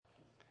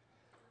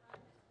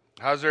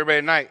How's everybody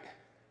tonight?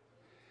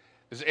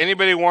 Is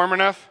anybody warm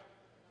enough?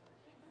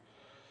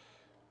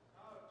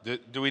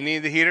 Do we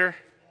need the heater?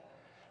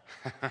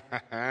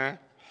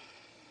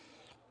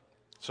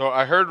 So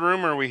I heard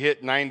rumor we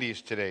hit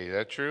 90s today. Is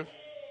that true?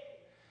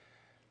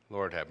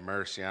 Lord have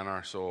mercy on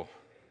our soul.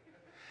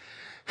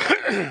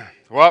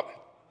 Well,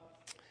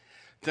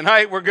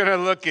 tonight we're going to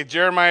look at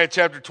Jeremiah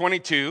chapter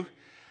 22.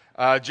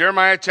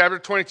 Jeremiah chapter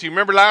 22.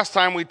 Remember last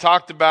time we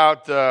talked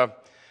about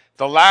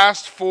the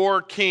last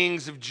four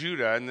kings of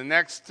Judah, and the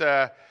next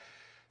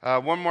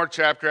one more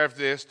chapter after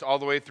this, all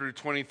the way through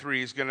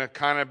 23, is going to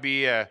kind of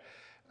be a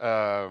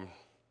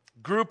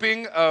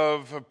grouping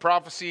of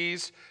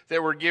prophecies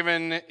that were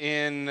given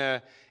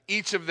in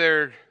each of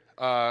their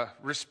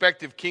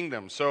respective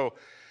kingdoms. So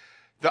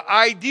the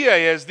idea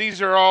is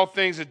these are all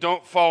things that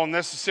don't follow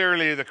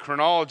necessarily the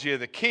chronology of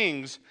the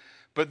kings,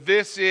 but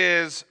this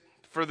is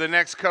for the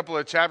next couple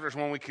of chapters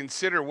when we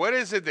consider what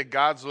is it that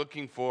God's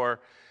looking for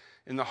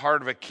in the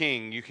heart of a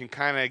king. You can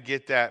kind of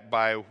get that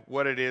by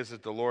what it is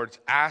that the Lord's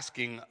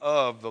asking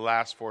of the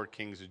last four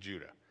kings of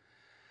Judah.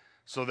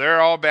 So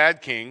they're all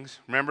bad kings.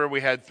 Remember,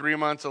 we had 3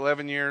 months,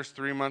 11 years,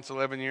 3 months,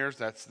 11 years.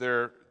 That's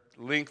their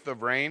length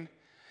of reign.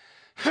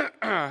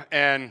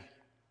 And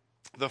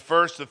the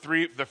first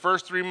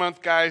 3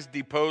 month guys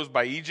deposed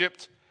by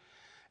Egypt,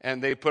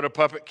 and they put a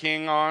puppet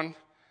king on.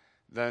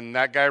 Then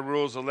that guy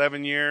rules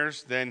 11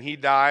 years. Then he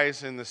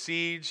dies in the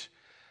siege.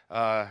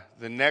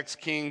 The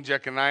next king,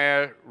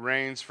 Jeconiah,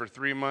 reigns for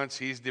 3 months.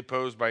 He's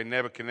deposed by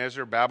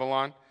Nebuchadnezzar,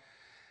 Babylon.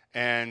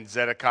 And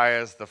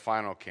Zedekiah is the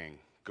final king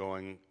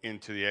going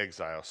into the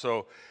exile.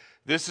 So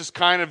this is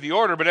kind of the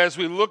order. But as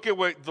we look at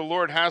what the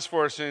Lord has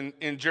for us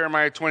in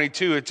Jeremiah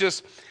 22, it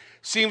just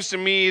seems to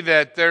me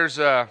that there's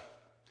a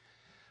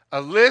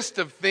list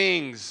of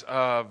things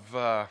of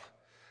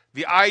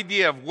the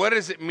idea of what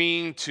does it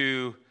mean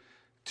to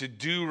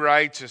do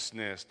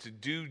righteousness, to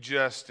do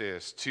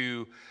justice,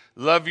 to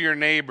love your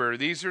neighbor.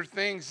 These are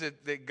things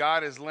that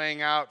God is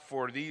laying out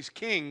for these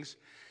kings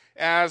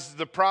as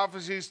the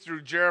prophecies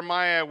through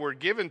Jeremiah were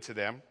given to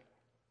them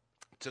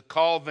to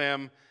call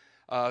them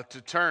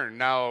to turn.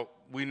 Now,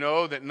 we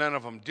know that none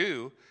of them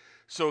do.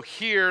 So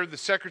here, the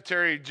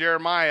secretary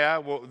Jeremiah,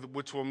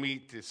 which we'll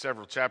meet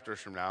several chapters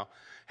from now,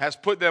 has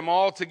put them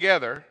all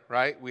together,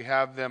 right? We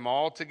have them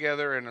all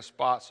together in a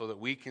spot so that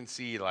we can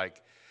see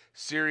like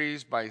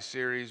series by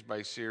series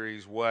by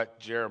series what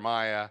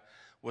Jeremiah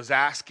was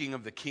asking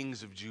of the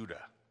kings of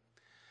Judah,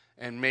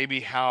 and maybe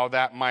how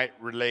that might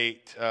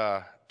relate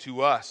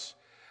to us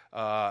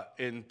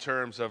in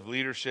terms of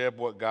leadership,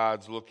 what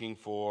God's looking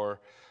for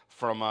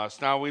from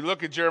us. Now we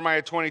look at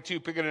Jeremiah 22,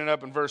 picking it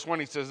up in verse 1.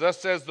 He says, "Thus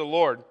says the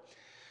Lord,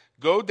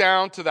 go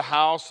down to the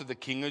house of the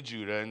king of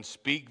Judah and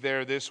speak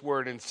there this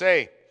word and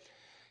say,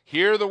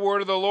 hear the word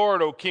of the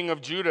Lord, O king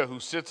of Judah, who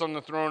sits on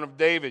the throne of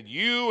David,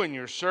 you and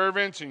your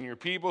servants and your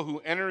people who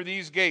enter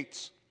these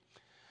gates.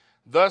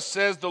 Thus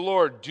says the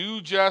Lord,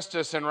 do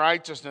justice and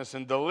righteousness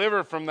and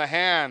deliver from the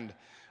hand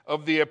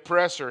of the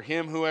oppressor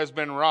him who has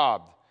been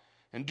robbed.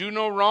 And do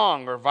no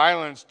wrong or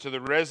violence to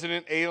the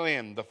resident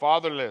alien, the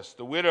fatherless,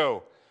 the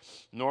widow,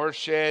 nor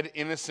shed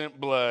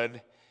innocent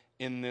blood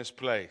in this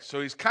place."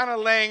 So he's kind of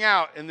laying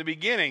out in the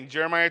beginning,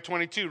 Jeremiah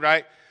 22,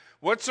 right?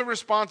 What's the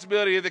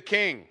responsibility of the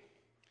king?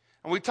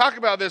 And we talk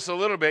about this a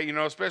little bit,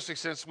 especially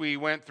since we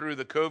went through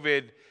the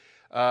COVID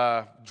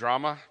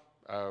drama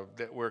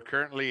that we're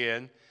currently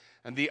in.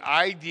 And the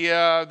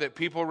idea that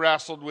people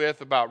wrestled with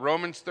about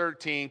Romans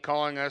 13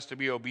 calling us to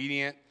be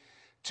obedient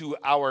to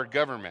our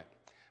government.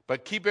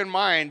 But keep in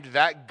mind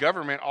that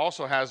government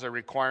also has a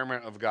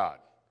requirement of God.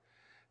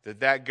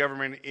 That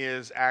government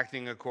is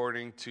acting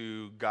according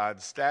to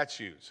God's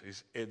statutes.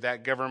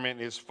 That government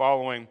is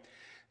following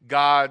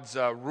God's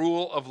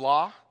rule of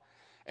law.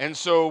 And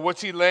so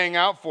what's he laying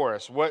out for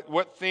us?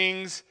 What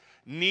things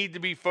need to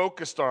be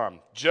focused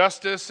on?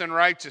 Justice and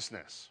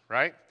righteousness,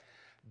 right?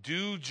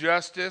 Do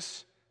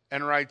justice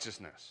and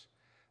righteousness.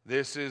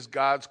 This is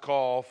God's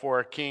call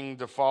for a king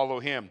to follow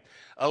him.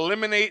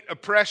 Eliminate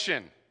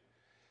oppression.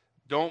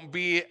 Don't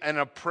be an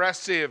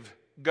oppressive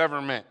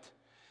government.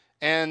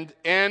 And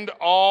end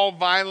all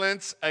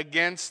violence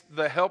against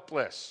the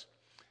helpless.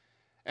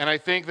 And I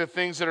think the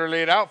things that are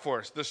laid out for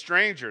us, the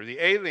stranger, the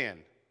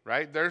alien,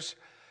 right? There's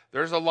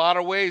a lot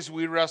of ways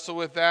we wrestle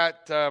with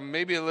that,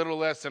 maybe a little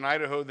less in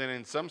Idaho than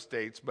in some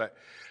states, but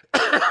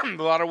a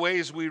lot of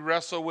ways we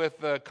wrestle with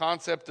the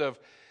concept of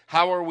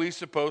how are we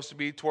supposed to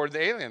be toward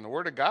the alien. The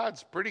Word of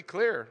God's pretty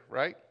clear,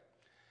 right?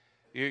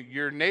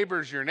 Your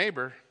neighbor's your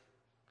neighbor.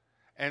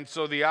 And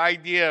so the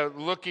idea of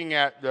looking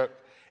at the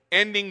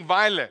ending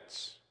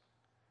violence,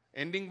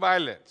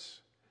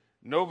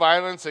 no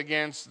violence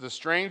against the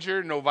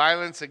stranger, no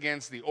violence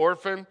against the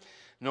orphan,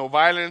 no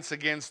violence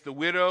against the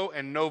widow,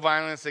 and no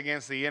violence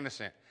against the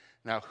innocent.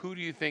 Now, who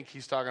do you think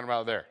he's talking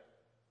about there?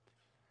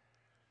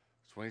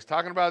 So when he's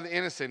talking about the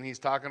innocent, he's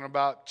talking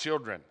about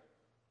children,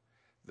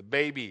 the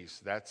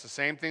babies. That's the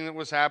same thing that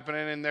was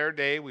happening in their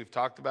day. We've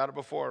talked about it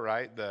before,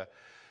 right? The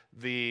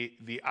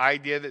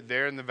idea that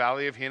there in the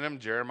Valley of Hinnom,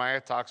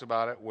 Jeremiah talks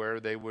about it, where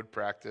they would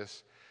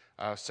practice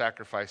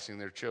sacrificing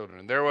their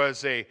children. There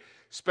was a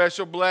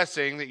special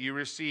blessing that you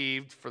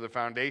received for the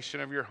foundation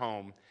of your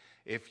home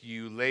if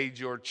you laid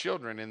your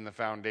children in the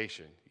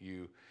foundation.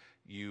 You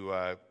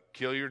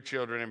kill your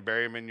children and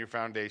bury them in your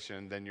foundation,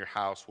 and then your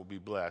house will be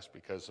blessed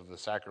because of the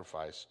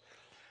sacrifice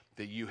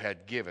that you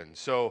had given.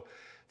 So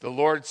the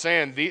Lord's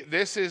saying,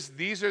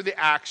 these are the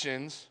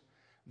actions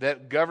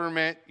that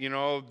government,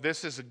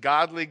 this is a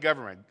godly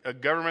government, a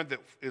government that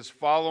is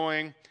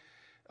following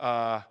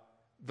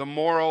the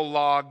moral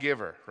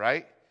lawgiver,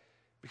 right?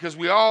 Because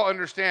we all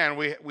understand,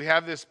 we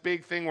have this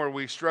big thing where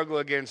we struggle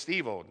against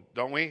evil,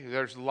 don't we?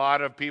 There's a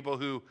lot of people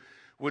who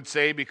would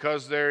say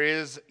because there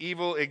is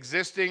evil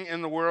existing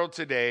in the world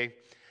today,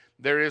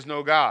 there is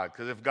no God.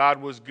 Because if God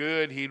was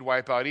good, he'd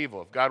wipe out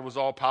evil. If God was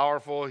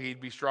all-powerful,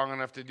 he'd be strong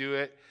enough to do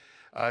it.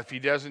 If he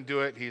doesn't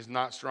do it, he's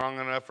not strong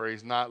enough, or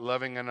he's not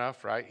loving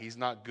enough, right? He's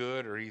not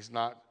good, or he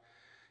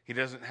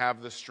doesn't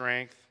have the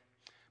strength.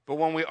 But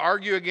when we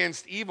argue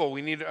against evil,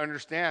 we need to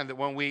understand that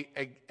when we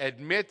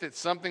admit that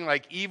something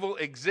like evil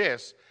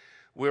exists,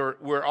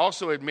 we're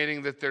also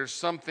admitting that there's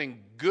something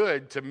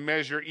good to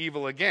measure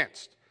evil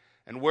against.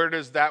 And where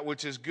does that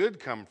which is good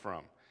come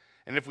from?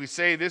 And if we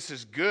say this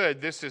is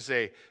good, this is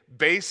a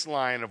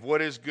baseline of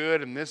what is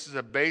good, and this is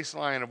a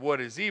baseline of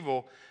what is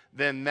evil,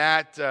 then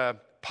that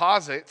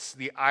posits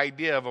the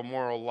idea of a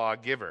moral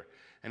lawgiver.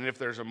 And if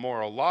there's a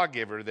moral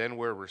lawgiver, then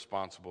we're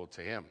responsible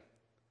to him.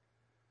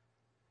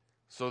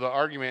 So the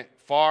argument,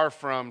 far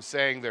from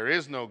saying there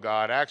is no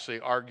God, actually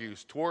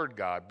argues toward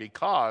God,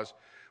 because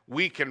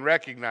we can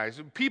recognize,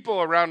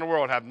 people around the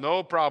world have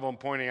no problem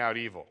pointing out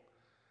evil.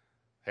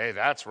 Hey,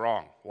 that's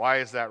wrong. Why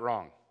is that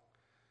wrong?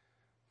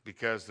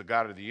 Because the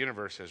God of the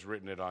universe has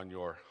written it on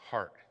your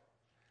heart.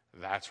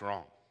 That's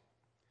wrong.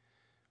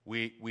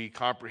 We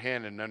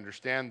comprehend and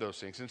understand those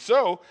things. And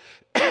so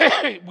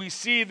we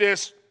see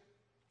this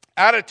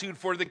attitude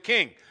for the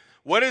king.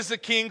 What is the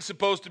king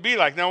supposed to be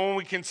like? Now, when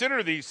we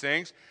consider these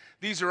things,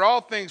 these are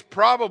all things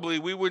probably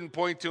we wouldn't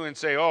point to and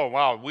say, oh,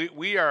 wow,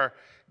 we are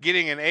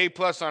getting an A+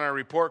 on our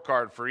report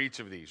card for each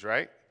of these,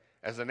 right?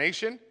 As a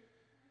nation,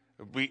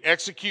 we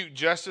execute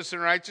justice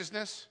and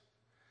righteousness.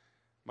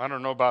 I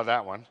don't know about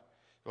that one.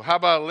 Well, how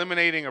about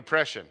eliminating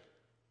oppression?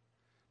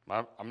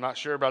 I'm not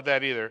sure about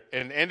that either.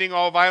 And ending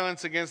all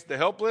violence against the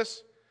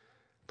helpless?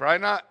 Probably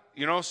not.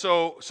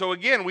 So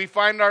again, we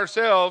find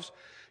ourselves,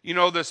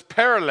 this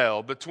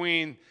parallel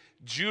between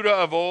Judah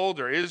of old,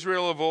 or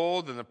Israel of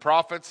old, and the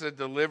prophets that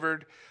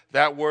delivered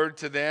that word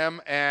to them,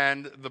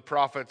 and the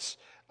prophets,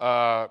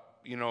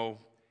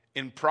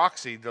 in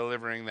proxy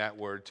delivering that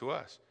word to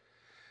us.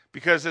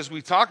 Because as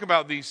we talk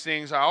about these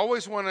things, I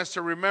always want us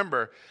to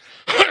remember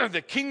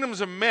the kingdoms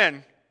of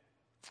men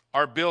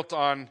are built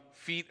on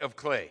feet of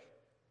clay,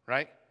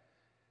 right?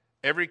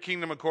 Every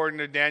kingdom, according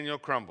to Daniel,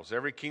 crumbles.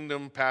 Every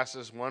kingdom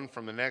passes one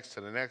from the next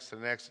to the next to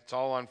the next. It's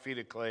all on feet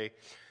of clay.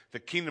 The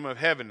kingdom of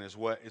heaven is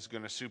what is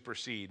going to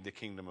supersede the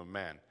kingdom of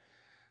man.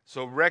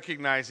 So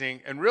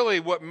recognizing, and really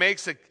what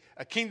makes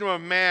a kingdom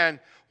of man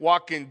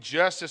walk in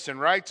justice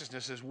and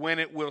righteousness is when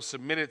it will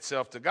submit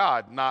itself to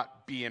God,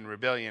 not be in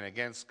rebellion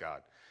against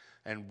God.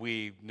 And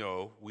we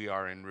know we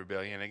are in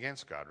rebellion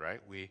against God,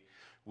 right?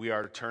 We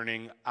are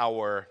turning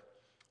our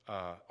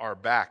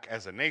back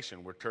as a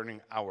nation. We're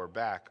turning our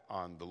back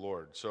on the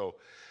Lord. So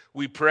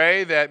we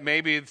pray that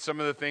maybe some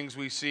of the things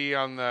we see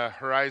on the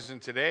horizon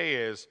today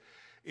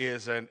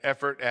is an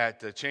effort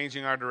at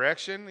changing our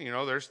direction.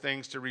 There's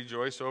things to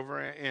rejoice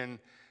over in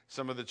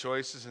some of the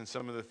choices and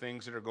some of the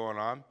things that are going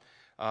on.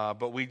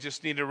 But we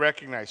just need to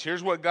recognize,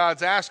 here's what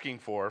God's asking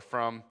for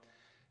from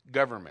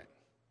government.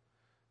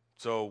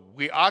 So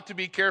we ought to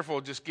be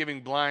careful just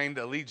giving blind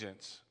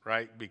allegiance,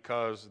 right?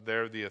 Because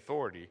they're the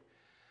authority.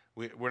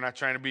 We're not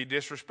trying to be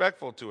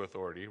disrespectful to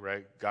authority,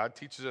 right? God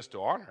teaches us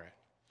to honor it.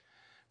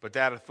 But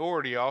that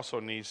authority also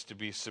needs to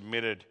be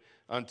submitted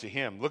unto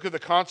him. Look at the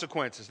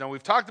consequences. Now,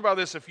 we've talked about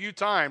this a few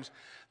times.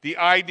 The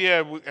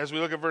idea, as we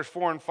look at verse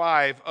 4 and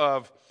 5,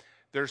 of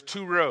there's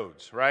two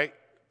roads, right?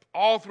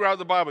 All throughout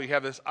the Bible, you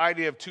have this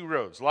idea of two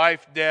roads.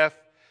 Life, death,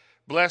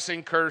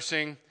 blessing,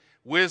 cursing,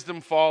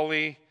 wisdom,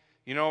 folly.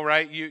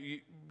 Right?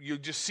 You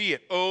just see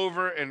it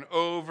over and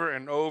over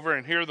and over.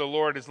 And here the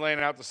Lord is laying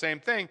out the same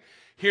thing.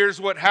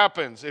 Here's what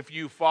happens if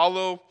you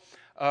follow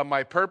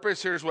my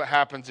purpose. Here's what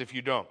happens if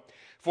you don't.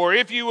 For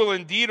if you will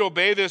indeed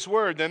obey this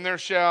word, then there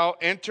shall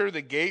enter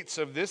the gates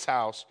of this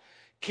house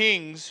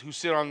kings who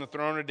sit on the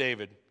throne of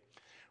David,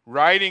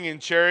 riding in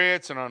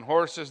chariots and on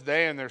horses,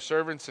 they and their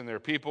servants and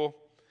their people.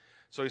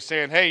 So he's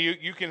saying, hey,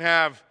 you can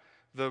have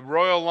the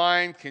royal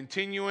line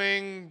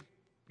continuing,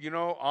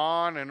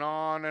 on and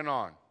on and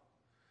on.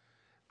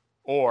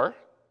 Or,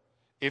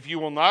 if you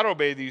will not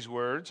obey these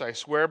words, I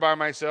swear by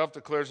myself,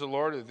 declares the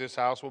Lord, that this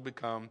house will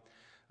become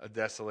a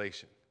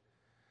desolation.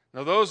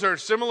 Now, those are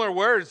similar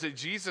words that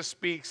Jesus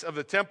speaks of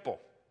the temple.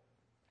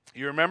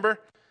 You remember?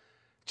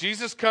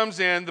 Jesus comes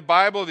in, the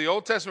Bible, the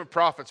Old Testament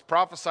prophets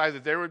prophesy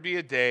that there would be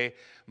a day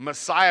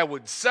Messiah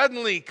would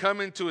suddenly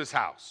come into his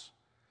house.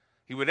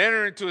 He would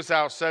enter into his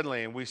house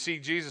suddenly, and we see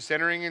Jesus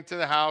entering into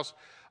the house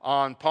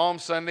on Palm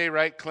Sunday,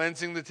 right,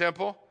 cleansing the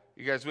temple.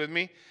 You guys with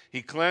me?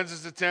 He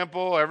cleanses the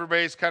temple.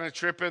 Everybody's kind of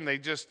tripping. They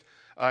just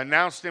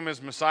announced him as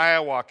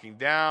Messiah walking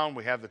down.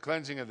 We have the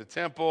cleansing of the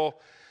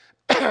temple.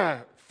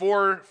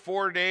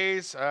 4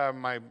 days.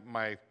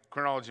 My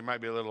chronology might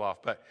be a little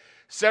off, but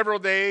several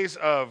days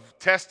of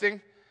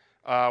testing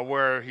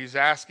where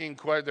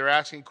they're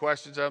asking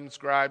questions of him,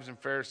 scribes and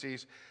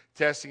Pharisees,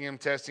 testing him,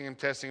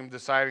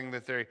 deciding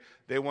that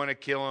they want to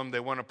kill him, they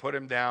want to put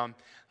him down.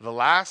 The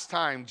last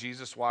time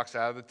Jesus walks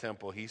out of the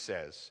temple, he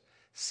says,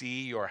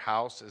 "See, your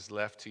house is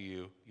left to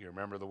you." You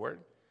remember the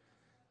word?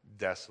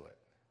 Desolate.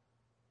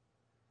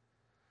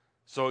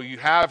 So you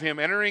have him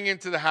entering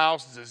into the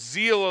house, the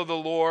zeal of the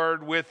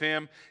Lord with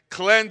him,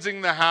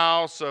 cleansing the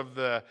house of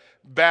the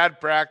bad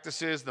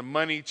practices, the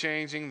money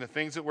changing, the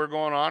things that were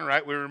going on,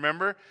 right? We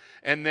remember.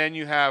 And then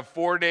you have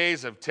 4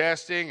 days of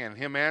testing and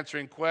him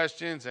answering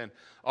questions and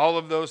all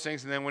of those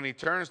things. And then when he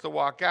turns to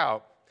walk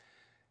out,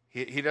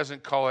 he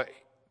doesn't call it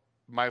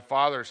my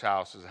Father's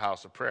house is a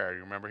house of prayer.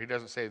 You remember? He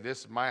doesn't say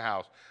this is my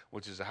house,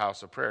 which is a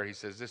house of prayer. He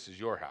says this is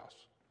your house.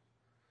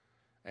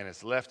 And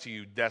it's left to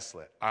you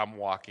desolate. I'm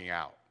walking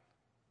out.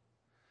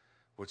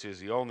 Which is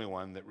the only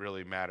one that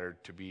really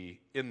mattered to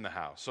be in the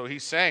house. So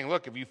he's saying,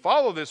 look, if you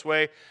follow this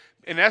way,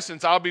 in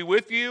essence, I'll be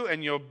with you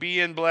and you'll be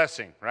in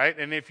blessing, right?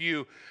 And if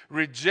you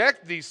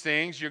reject these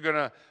things, you're going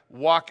to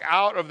walk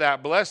out of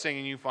that blessing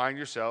and you find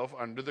yourself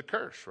under the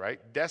curse,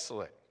 right?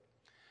 Desolate,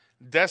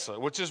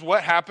 which is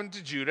what happened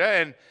to Judah.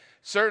 And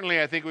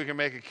certainly I think we can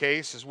make a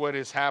case as what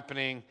is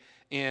happening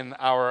in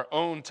our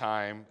own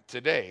time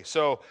today.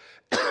 So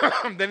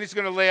then he's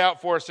going to lay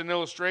out for us an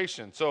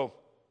illustration. So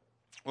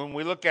when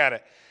we look at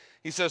it,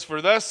 he says,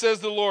 "For thus says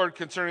the Lord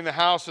concerning the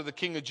house of the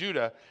king of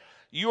Judah,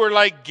 you are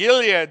like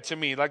Gilead to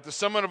me, like the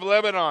summit of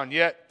Lebanon,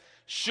 yet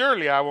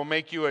surely I will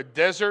make you a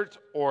desert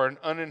or an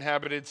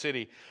uninhabited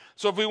city."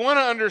 So if we want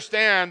to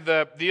understand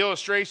the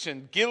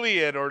illustration,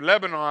 Gilead or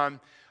Lebanon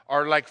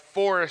are like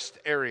forest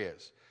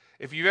areas.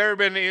 If you've ever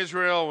been to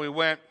Israel, we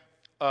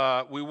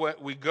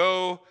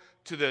go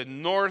to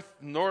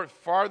the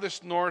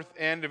farthest north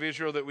end of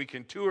Israel that we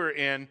can tour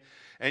in.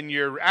 And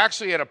you're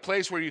actually at a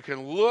place where you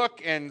can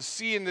look and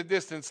see in the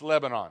distance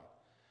Lebanon.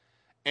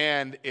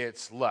 And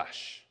it's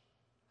lush.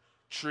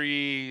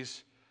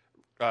 Trees,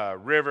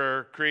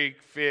 river,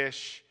 creek,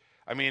 fish.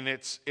 I mean,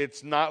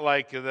 it's not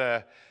like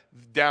the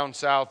down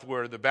south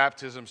where the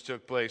baptisms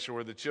took place or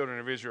where the children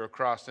of Israel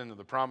crossed into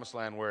the promised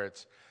land where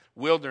it's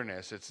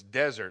wilderness, it's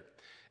desert.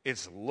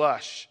 It's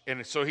lush.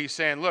 And so he's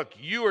saying, look,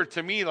 you are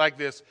to me like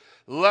this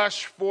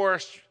lush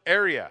forest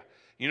area.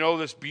 You know,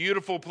 this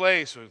beautiful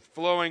place with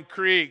flowing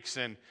creeks,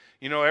 and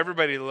you know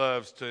everybody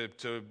loves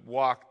to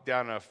walk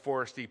down a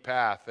foresty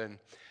path.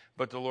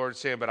 But the Lord's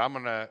saying, but I'm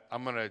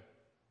gonna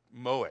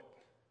mow it.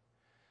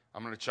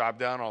 I'm gonna chop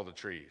down all the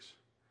trees.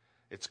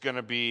 It's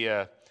gonna be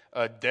a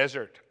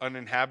desert,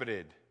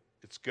 uninhabited.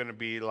 It's gonna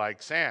be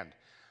like sand.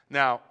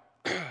 Now,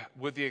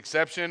 with the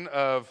exception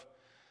of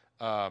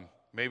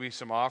maybe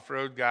some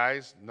off-road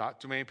guys,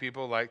 not too many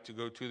people like to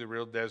go to the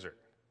real desert.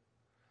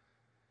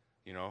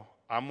 You know.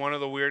 I'm one of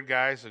the weird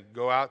guys that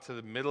go out to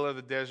the middle of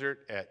the desert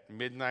at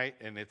midnight,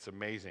 and it's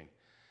amazing.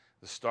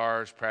 The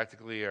stars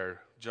practically are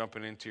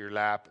jumping into your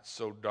lap. It's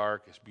so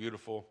dark. It's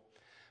beautiful.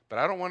 But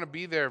I don't want to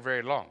be there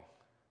very long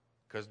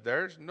because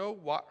there's no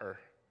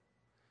water.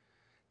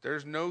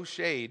 There's no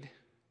shade.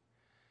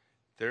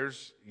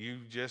 You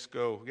just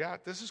go, yeah,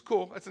 this is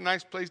cool. That's a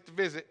nice place to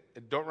visit.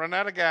 And don't run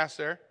out of gas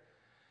there,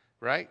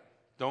 right?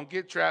 Don't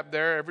get trapped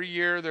there. Every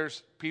year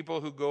there's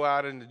people who go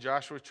out into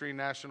Joshua Tree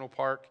National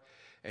Park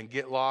and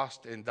get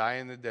lost and die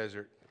in the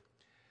desert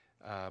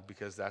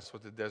because that's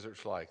what the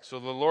desert's like. So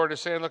the Lord is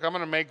saying, look, I'm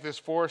going to make this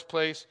forest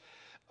place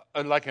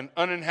like an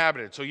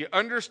uninhabited. So you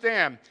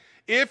understand,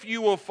 if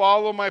you will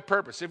follow my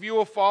purpose, if you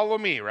will follow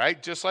me,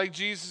 right? Just like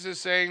Jesus is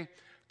saying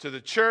to the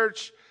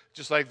church,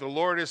 just like the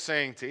Lord is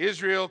saying to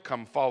Israel,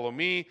 come follow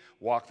me,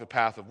 walk the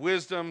path of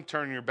wisdom,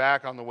 turn your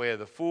back on the way of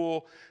the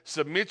fool,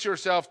 submit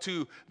yourself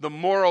to the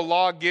moral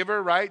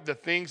lawgiver, right? The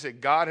things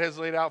that God has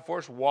laid out for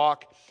us,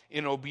 walk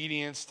in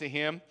obedience to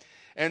him.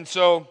 And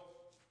so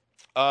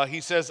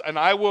he says, and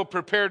I will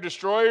prepare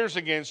destroyers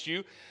against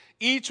you,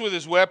 each with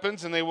his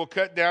weapons, and they will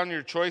cut down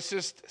your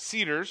choicest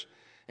cedars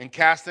and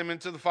cast them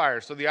into the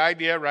fire. So the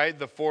idea, right,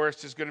 the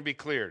forest is going to be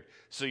cleared.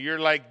 So you're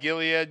like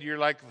Gilead, you're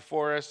like the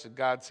forest, and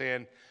God's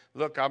saying,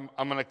 look, I'm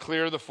going to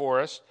clear the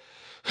forest.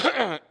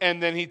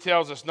 And then he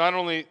tells us not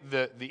only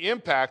the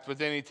impact, but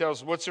then he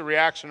tells us what's the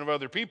reaction of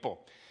other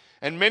people.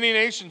 And many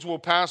nations will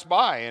pass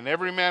by, and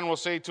every man will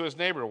say to his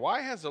neighbor,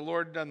 why has the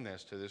Lord done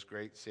this to this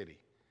great city?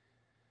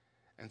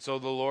 And so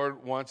the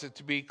Lord wants it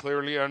to be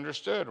clearly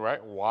understood,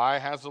 right? Why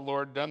has the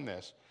Lord done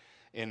this?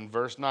 In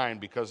verse 9,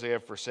 because they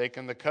have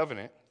forsaken the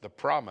covenant, the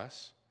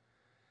promise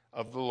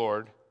of the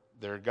Lord,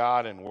 their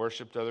God, and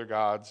worshipped other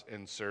gods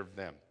and served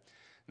them.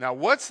 Now,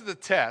 what's the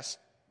test,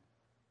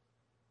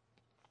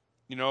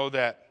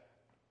 that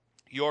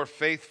you're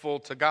faithful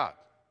to God?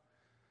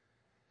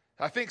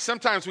 I think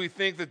sometimes we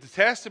think that the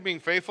test of being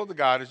faithful to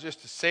God is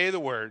just to say the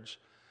words,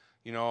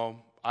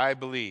 I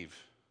believe.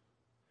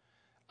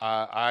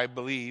 I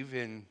believe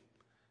in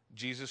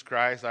Jesus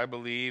Christ. I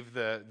believe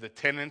the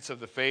tenets of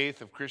the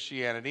faith of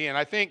Christianity. And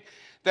I think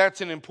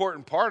that's an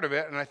important part of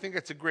it, and I think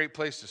it's a great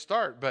place to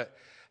start. But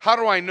how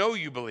do I know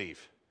you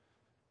believe?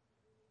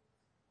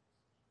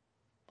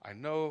 I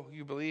know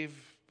you believe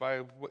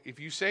if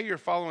you say you're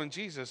following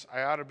Jesus,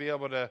 I ought to be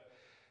able to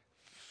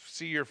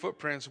see your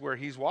footprints where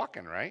he's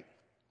walking, right?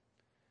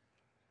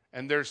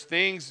 And there's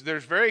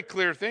very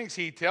clear things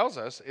he tells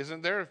us,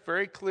 isn't there?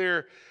 Very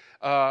clear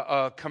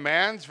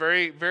commands,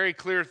 very, very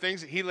clear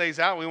things that he lays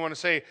out. We want to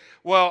say,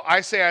 well,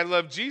 I say I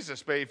love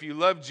Jesus, but if you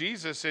love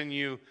Jesus and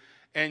you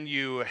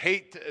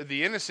hate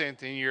the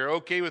innocent and you're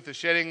okay with the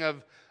shedding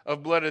of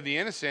blood of the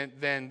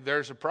innocent, then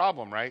there's a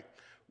problem, right?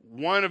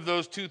 One of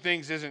those two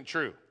things isn't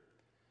true.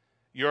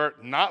 You're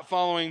not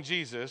following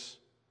Jesus,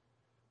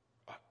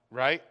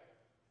 right?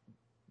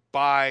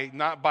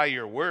 Not by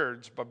your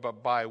words,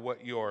 but by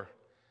what you're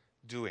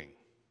doing.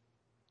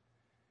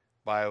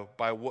 By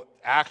what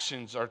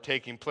actions are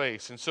taking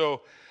place. And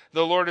so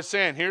the Lord is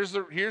saying, here's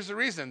the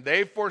reason.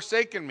 They've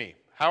forsaken me.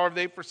 How have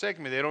they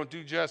forsaken me? They don't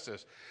do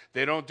justice.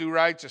 They don't do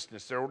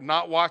righteousness. They're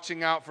not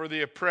watching out for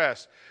the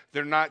oppressed.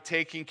 They're not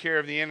taking care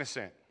of the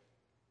innocent.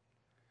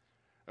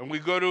 And we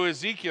go to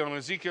Ezekiel, and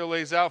Ezekiel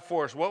lays out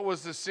for us what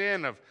was the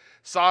sin of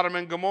Sodom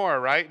and Gomorrah,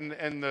 right?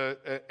 And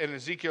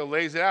Ezekiel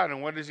lays it out.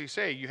 And what does he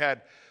say? You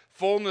had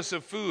fullness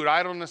of food,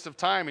 idleness of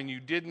time, and you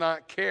did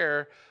not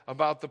care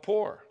about the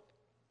poor.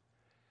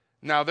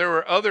 Now, there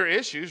were other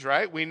issues,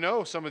 right? We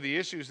know some of the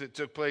issues that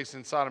took place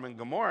in Sodom and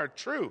Gomorrah,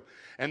 true.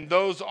 And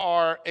those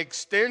are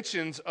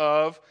extensions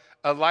of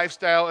a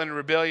lifestyle and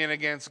rebellion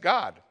against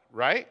God,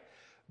 right?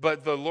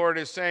 But the Lord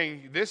is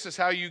saying, this is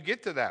how you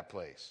get to that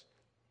place.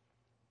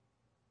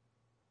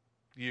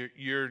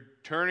 You're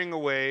turning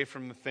away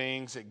from the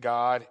things that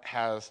God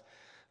has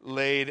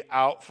laid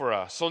out for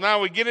us. So now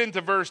we get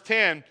into verse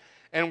 10,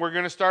 and we're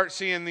going to start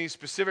seeing these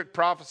specific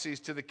prophecies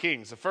to the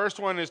kings. The first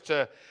one is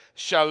to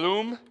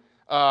Shallum,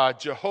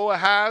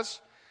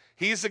 Jehoahaz.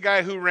 He's the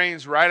guy who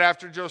reigns right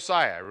after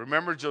Josiah.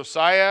 Remember,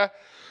 Josiah,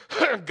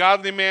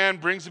 godly man,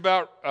 brings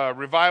about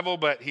revival,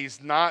 but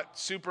he's not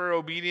super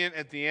obedient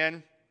at the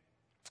end.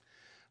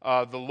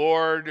 The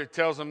Lord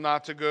tells him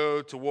not to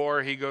go to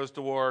war. He goes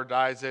to war,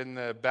 dies in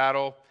the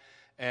battle,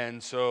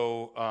 and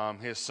so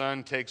his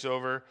son takes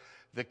over.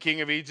 The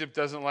king of Egypt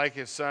doesn't like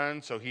his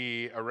son, so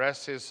he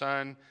arrests his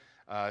son,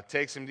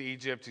 takes him to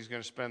Egypt. He's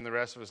going to spend the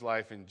rest of his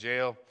life in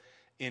jail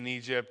in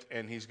Egypt,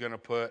 and he's going to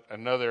put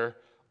another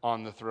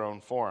on the throne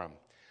for him.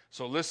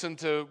 So listen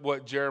to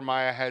what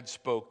Jeremiah had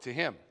spoke to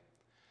him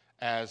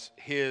as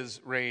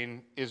his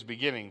reign is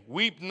beginning.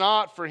 Weep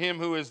not for him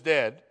who is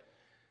dead.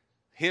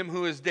 Him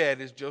who is dead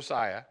is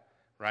Josiah,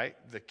 right?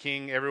 The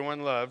king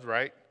everyone loved,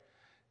 right?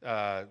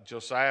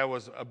 Josiah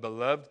was a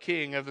beloved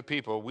king of the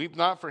people. Weep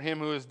not for him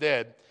who is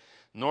dead,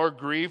 nor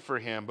grieve for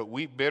him, but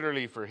weep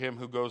bitterly for him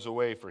who goes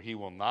away, for he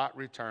will not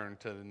return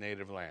to the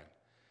native land.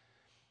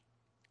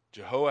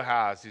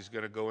 Jehoahaz, he's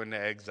going to go into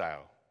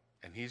exile,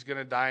 and he's going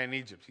to die in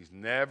Egypt. He's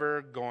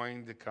never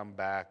going to come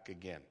back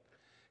again.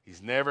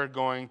 He's never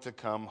going to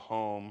come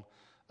home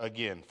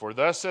again. For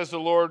thus says the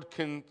Lord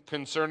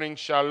concerning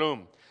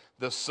Shallum,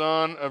 the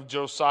son of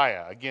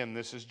Josiah. Again,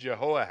 this is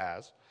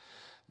Jehoahaz,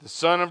 the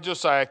son of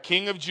Josiah,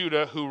 king of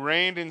Judah, who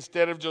reigned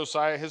instead of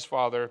Josiah his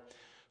father,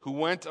 who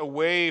went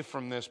away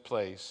from this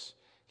place.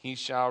 He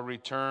shall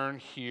return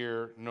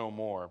here no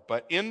more.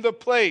 But in the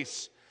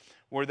place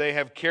where they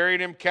have carried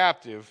him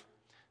captive,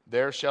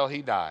 there shall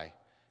he die,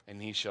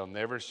 and he shall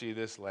never see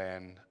this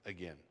land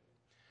again.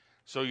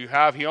 So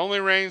he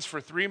only reigns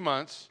for 3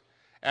 months.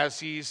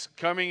 As he's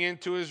coming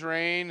into his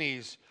reign,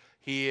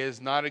 he is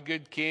not a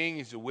good king.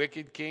 He's a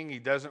wicked king. He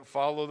doesn't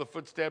follow the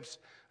footsteps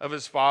of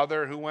his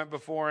father who went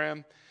before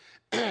him.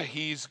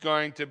 He's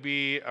going to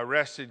be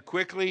arrested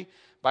quickly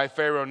by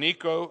Pharaoh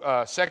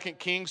Necho. 2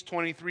 Kings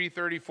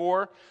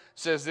 23:34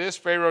 says this: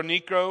 Pharaoh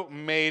Necho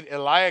made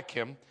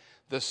Eliakim,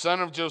 the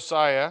son of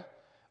Josiah,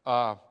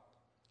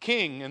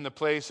 king in the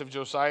place of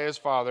Josiah his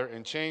father,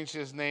 and changed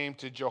his name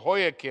to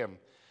Jehoiakim.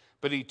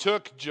 But he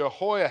took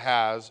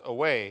Jehoahaz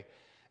away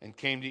and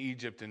came to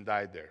Egypt and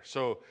died there.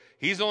 So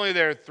he's only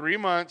there 3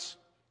 months.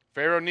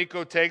 Pharaoh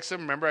Necho takes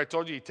him. Remember, I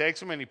told you he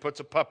takes him and he puts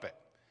a puppet.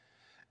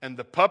 And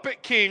the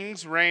puppet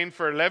kings reign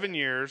for 11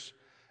 years,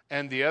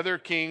 and the other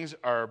kings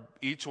are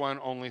each one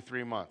only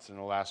 3 months in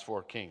the last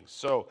 4 kings.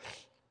 So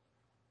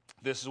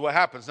this is what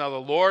happens. Now the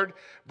Lord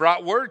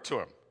brought word to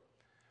him.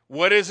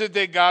 What is it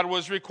that God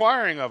was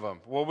requiring of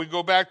him? Well, we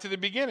go back to the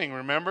beginning,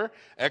 remember?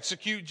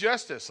 Execute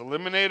justice,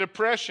 eliminate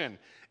oppression,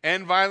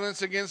 end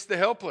violence against the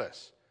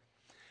helpless.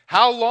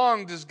 How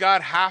long does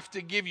God have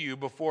to give you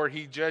before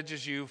he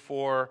judges you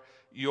for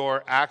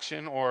your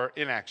action or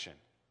inaction?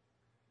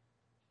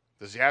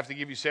 Does he have to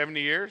give you 70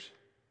 years?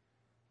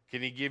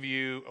 Can he give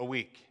you a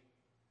week?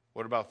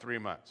 What about 3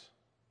 months?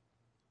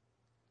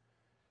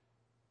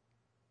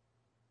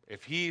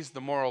 If he's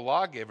the moral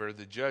lawgiver,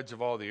 the judge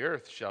of all the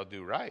earth shall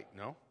do right,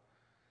 no?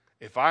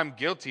 If I'm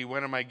guilty,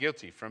 when am I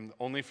guilty?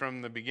 Only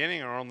from the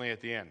beginning or only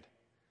at the end?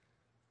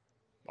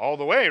 All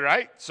the way,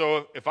 right?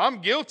 So if I'm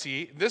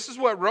guilty, this is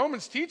what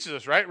Romans teaches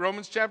us, right?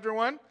 Romans chapter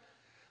 1.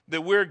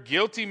 that we're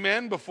guilty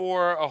men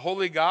before a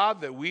holy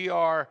God, that we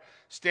are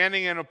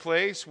standing in a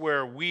place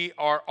where we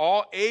are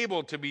all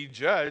able to be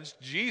judged.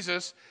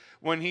 Jesus,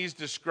 when he's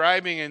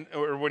described in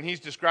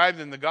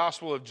the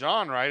Gospel of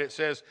John, right, it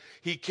says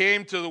he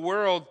came to the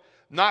world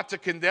not to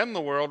condemn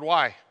the world.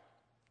 Why?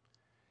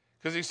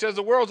 Because he says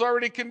the world's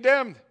already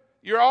condemned.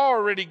 You're all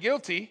already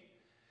guilty.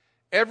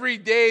 Every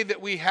day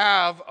that we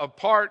have a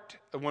part,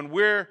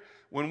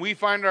 when we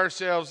find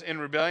ourselves in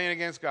rebellion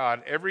against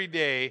God, every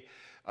day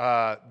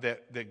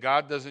that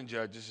God doesn't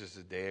judge us is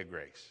a day of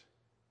grace.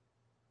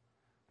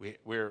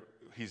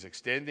 He's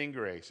extending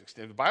grace.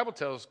 The Bible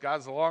tells us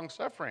God's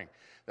long-suffering.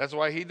 That's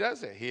why he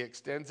does it. He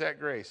extends that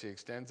grace. He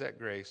extends that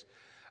grace,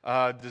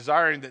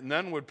 desiring that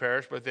none would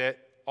perish, but that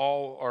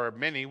all or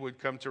many would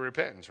come to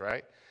repentance,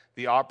 right?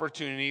 The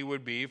opportunity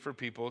would be for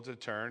people to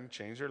turn,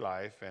 change their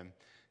life, and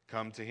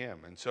come to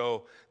him. And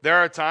so there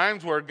are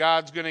times where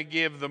God's going to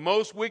give the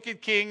most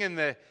wicked king in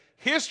the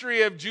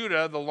history of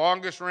Judah the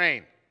longest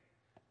reign,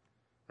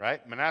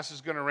 right?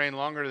 Manasseh's going to reign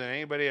longer than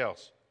anybody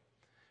else.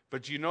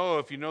 But if you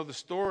know the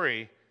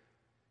story,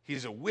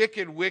 he's a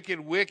wicked,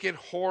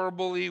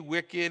 horribly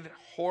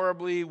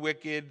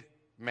wicked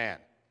man.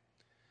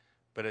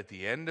 But at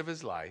the end of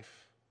his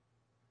life,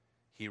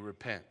 he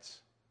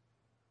repents.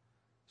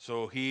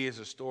 So he is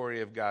a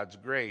story of God's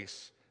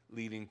grace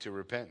leading to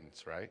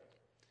repentance, right?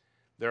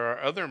 There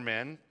are other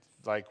men,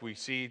 like we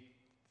see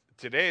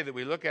today, that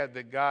we look at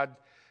that God,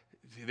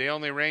 they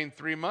only reign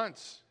 3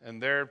 months,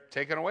 and they're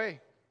taken away.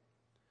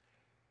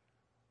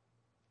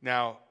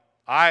 Now,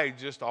 I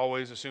just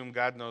always assume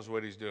God knows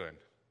what he's doing.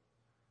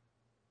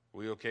 Are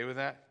we okay with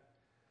that?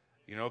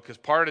 Because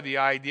part of the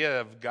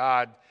idea of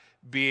God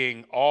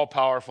being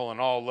all-powerful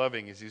and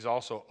all-loving is he's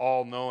also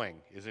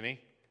all-knowing, isn't he?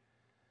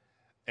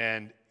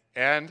 And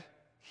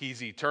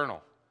he's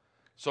eternal.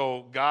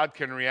 So God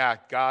can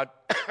react.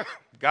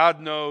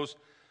 God knows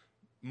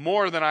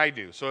more than I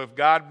do. So if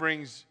God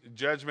brings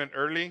judgment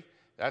early,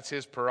 that's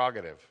his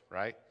prerogative,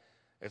 right?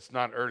 It's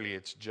not early,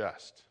 it's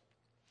just.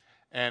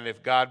 And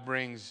if God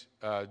brings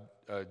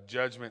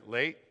judgment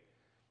late,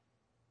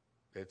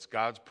 it's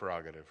God's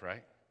prerogative,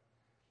 right?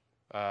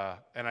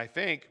 And I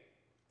think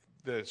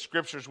the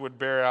scriptures would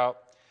bear out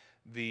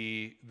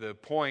the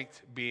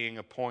point being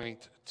a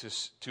point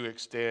to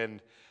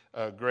extend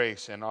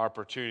grace and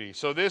opportunity.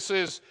 So this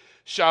is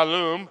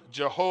Shallum,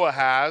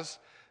 Jehoahaz,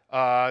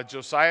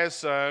 Josiah's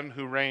son,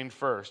 who reigned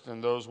first,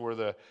 and those were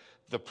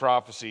the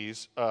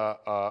prophecies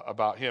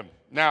about him.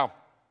 Now,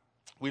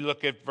 we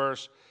look at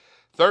verse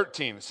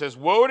 13. It says,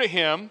 "Woe to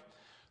him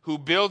who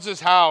builds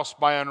his house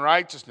by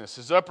unrighteousness,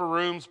 his upper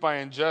rooms by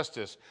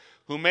injustice,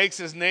 who makes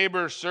his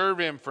neighbor serve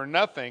him for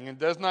nothing and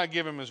does not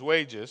give him his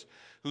wages,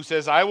 who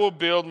says, I will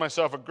build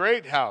myself a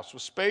great house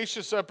with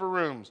spacious upper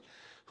rooms,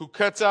 who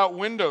cuts out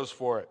windows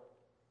for it,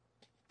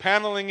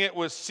 paneling it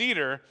with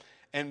cedar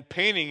and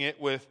painting it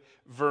with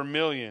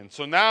vermilion."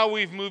 So now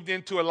we've moved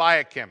into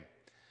Eliakim.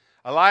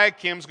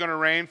 Eliakim's going to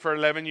reign for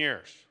 11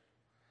 years.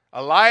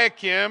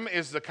 Eliakim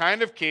is the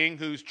kind of king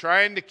who's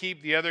trying to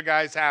keep the other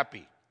guys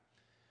happy,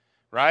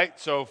 right?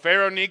 So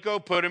Pharaoh Necho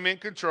put him in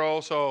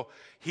control, so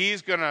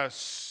he's going to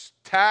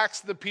tax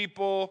the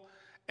people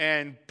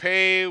and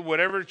pay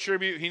whatever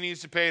tribute he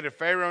needs to pay to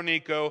Pharaoh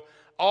Necho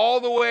all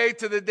the way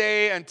to the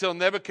day until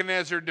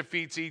Nebuchadnezzar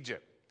defeats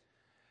Egypt.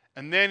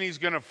 And then he's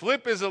going to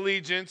flip his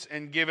allegiance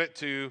and give it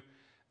to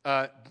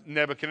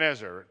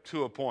Nebuchadnezzar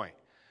to a point.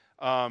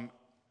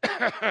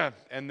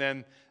 And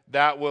then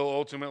that will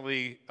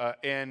ultimately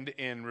end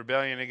in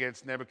rebellion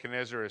against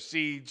Nebuchadnezzar, a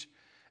siege,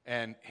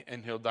 and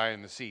he'll die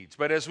in the siege.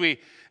 But as we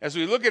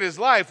look at his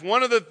life,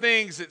 one of the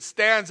things that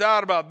stands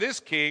out about this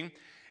king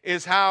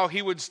is how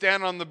he would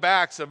stand on the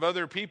backs of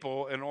other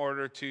people in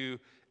order to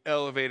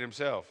elevate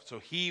himself. So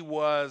he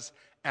was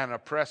an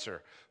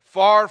oppressor.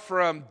 Far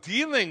from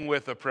dealing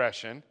with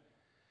oppression,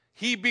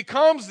 he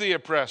becomes the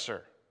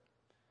oppressor.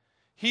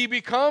 He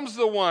becomes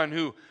the one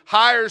who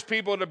hires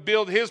people to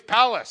build his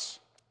palace,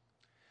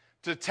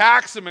 to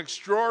tax them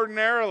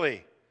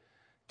extraordinarily,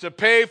 to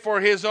pay for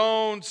his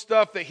own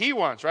stuff that he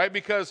wants, right?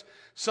 Because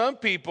some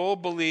people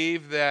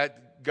believe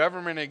that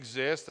government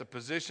exists, a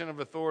position of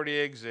authority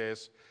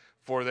exists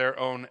for their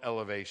own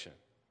elevation.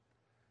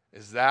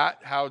 Is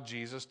that how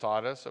Jesus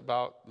taught us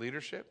about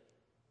leadership?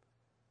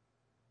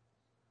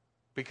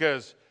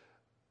 Because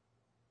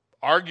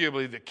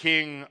arguably the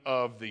king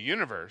of the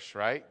universe,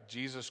 right?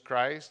 Jesus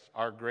Christ,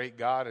 our great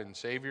God and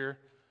Savior,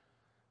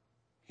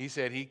 he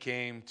said he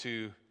came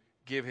to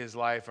give his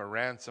life a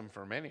ransom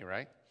for many,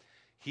 right?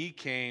 He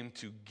came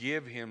to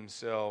give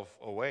himself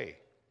away.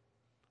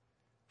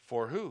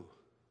 For who?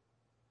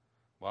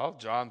 Well,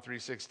 John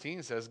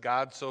 3:16 says,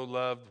 God so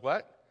loved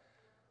what?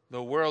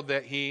 The world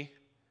that he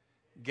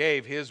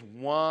gave his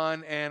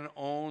one and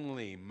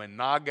only,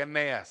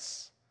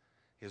 monogenes,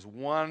 his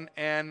one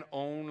and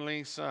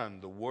only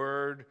Son. The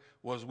Word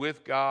was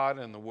with God,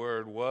 and the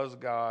Word was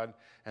God,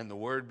 and the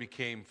Word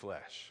became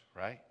flesh,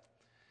 right?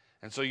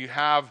 And so you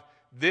have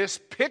this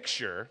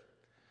picture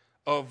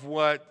of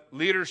what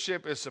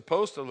leadership is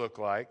supposed to look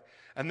like.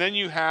 And then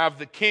you have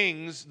the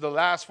kings, the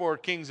last 4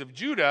 kings of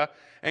Judah,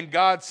 and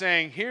God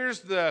saying,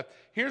 here's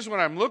what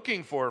I'm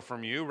looking for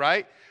from you,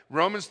 right?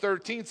 Romans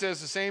 13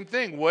 says the same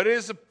thing. What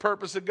is the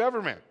purpose of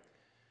government?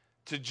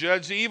 To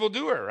judge the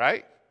evildoer,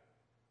 right?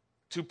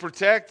 To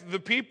protect the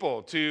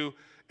people, to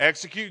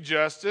execute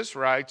justice,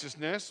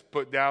 righteousness,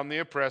 put down the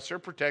oppressor,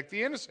 protect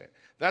the innocent.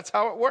 That's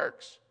how it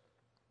works.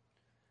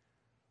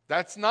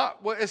 That's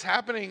not what is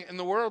happening in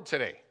the world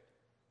today.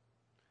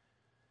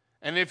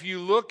 And if you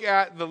look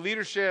at the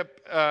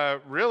leadership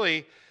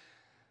really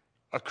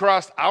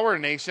across our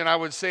nation, I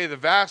would say the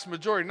vast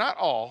majority, not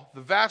all,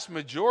 the vast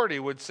majority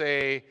would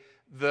say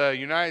the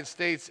United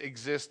States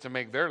exists to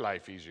make their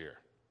life easier,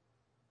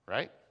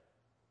 right?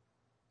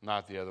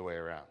 Not the other way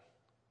around.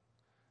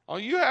 Oh,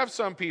 you have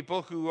some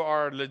people who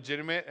are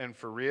legitimate and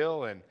for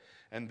real,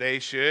 and they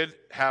should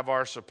have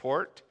our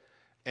support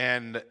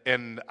and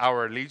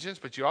our allegiance,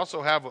 but you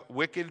also have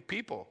wicked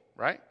people,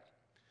 right?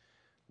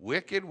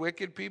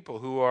 Wicked people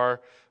who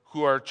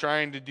are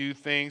trying to do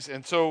things.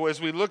 And so as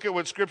we look at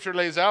what Scripture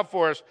lays out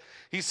for us,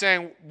 he's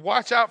saying,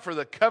 watch out for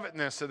the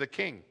covetousness of the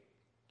king.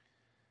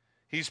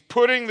 He's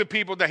putting the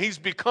people down. He's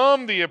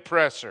become the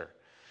oppressor.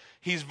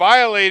 He's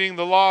violating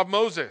the law of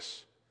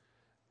Moses.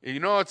 You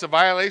know it's a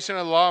violation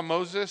of the law of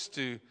Moses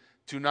to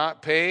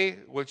not pay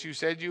what you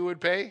said you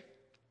would pay?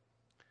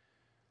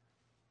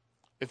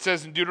 It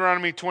says in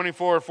Deuteronomy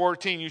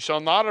 24:14, you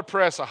shall not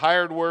oppress a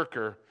hired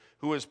worker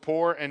who is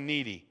poor and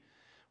needy,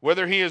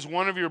 whether he is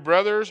one of your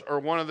brothers or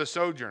one of the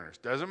sojourners.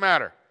 Doesn't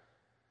matter.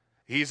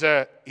 He's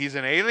an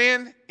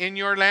alien in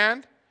your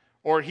land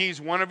or he's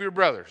one of your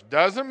brothers.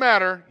 Doesn't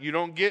matter. You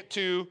don't get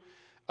to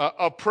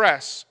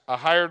oppress a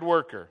hired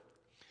worker.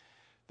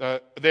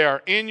 They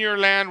are in your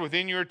land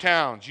within your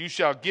towns. You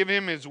shall give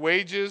him his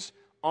wages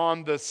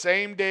on the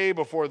same day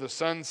before the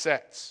sun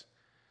sets.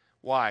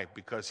 Why?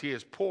 Because he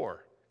is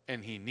poor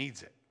and he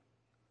needs it.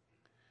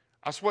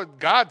 That's what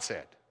God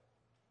said.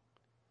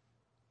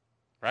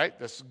 Right?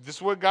 This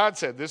is what God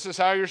said. This is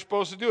how you're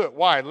supposed to do it.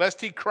 Why?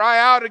 Lest he cry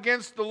out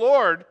against the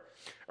Lord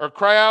or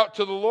cry out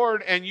to the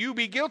Lord and you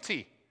be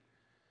guilty.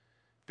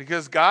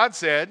 Because God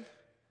said,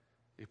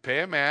 you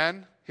pay a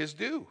man his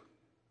due.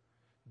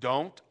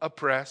 Don't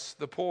oppress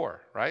the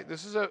poor. Right?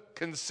 This is a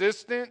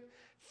consistent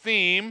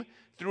theme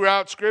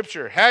throughout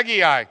Scripture.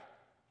 Haggai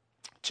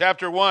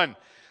chapter 1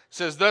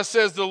 says, thus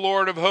says the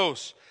Lord of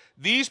hosts,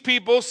 these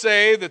people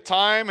say the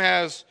time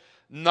has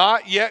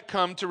not yet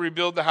come to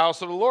rebuild the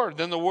house of the Lord.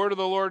 Then the word of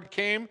the Lord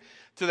came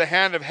to the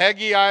hand of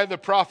Haggai the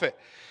prophet.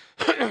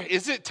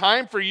 Is it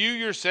time for you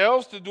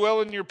yourselves to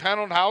dwell in your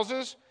paneled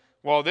houses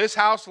while this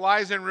house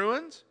lies in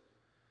ruins?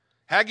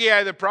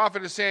 Haggai the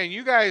prophet is saying,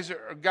 you guys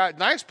got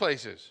nice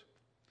places.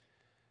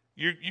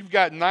 You've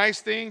got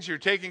nice things. You're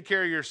taking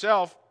care of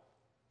yourself.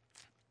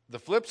 The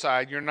flip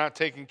side, you're not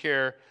taking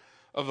care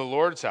of the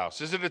Lord's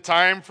house. Is it a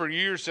time for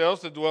you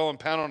yourselves to dwell in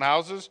paneled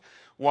houses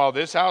while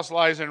this house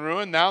lies in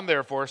ruin? Now,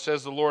 therefore,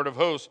 says the Lord of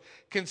hosts,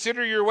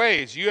 consider your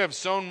ways. You have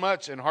sown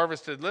much and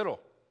harvested little.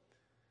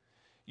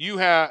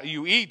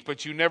 You eat,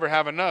 but you never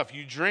have enough.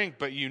 You drink,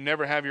 but you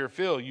never have your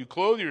fill. You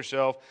clothe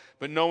yourself,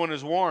 but no one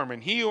is warm.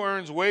 And he who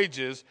earns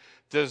wages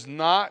does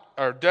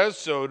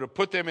so to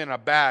put them in a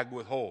bag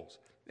with holes.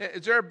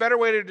 Is there a better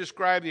way to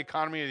describe the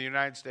economy of the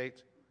United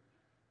States?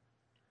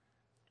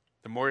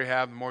 The more you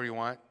have, the more you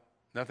want.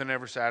 Nothing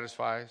ever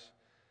satisfies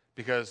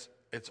because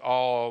it's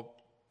all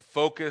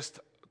focused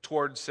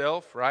towards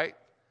self, right?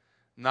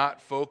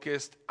 Not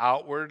focused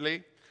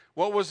outwardly.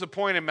 What was the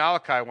point in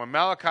Malachi? When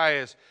Malachi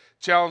is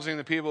challenging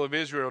the people of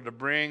Israel to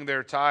bring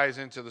their tithes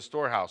into the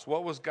storehouse,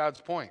 what was God's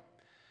point?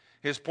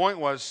 His point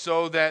was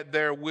so that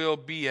there will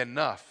be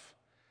enough.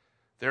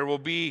 There will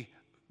be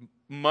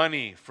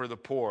money for the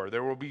poor.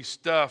 There will be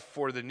stuff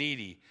for the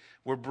needy.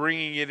 We're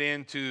bringing it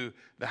into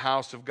the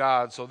house of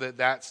God so that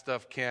that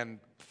stuff can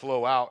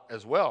flow out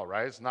as well,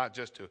 right? It's not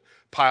just to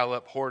pile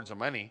up hordes of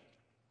money,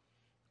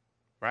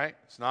 right?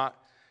 It's not.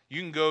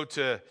 You can go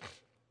to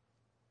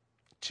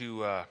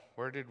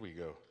where did we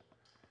go?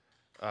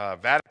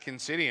 Vatican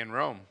City in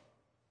Rome.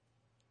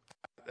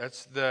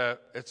 It's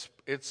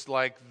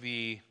like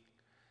the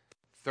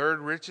third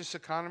richest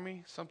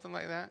economy, something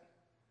like that.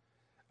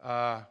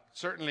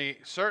 Certainly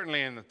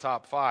in the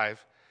top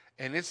 5,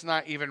 and it's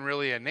not even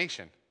really a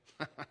nation,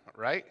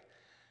 right?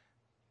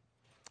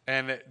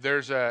 And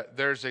there's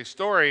a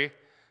story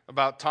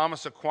about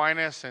Thomas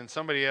Aquinas and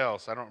somebody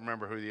else. I don't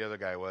remember who the other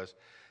guy was.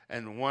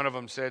 And one of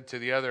them said to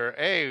the other,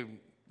 hey,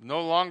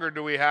 no longer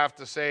do we have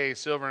to say,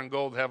 silver and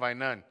gold have I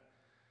none.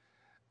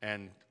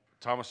 And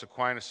Thomas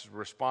Aquinas'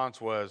 response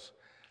was,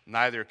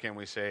 neither can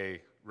we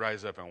say,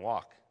 rise up and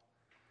walk.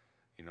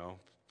 You know,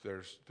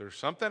 there's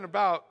something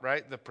about,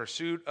 right, the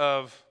pursuit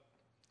of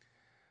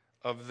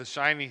the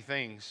shiny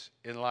things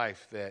in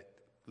life that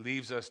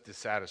leaves us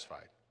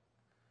dissatisfied.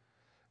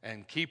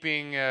 And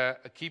keeping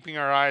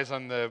our eyes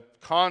on the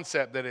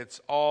concept that it's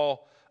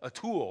all a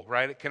tool,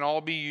 right? It can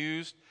all be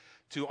used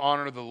to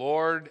honor the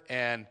Lord,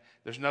 and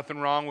there's nothing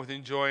wrong with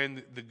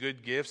enjoying the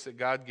good gifts that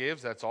God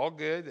gives. That's all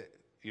good.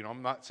 You know,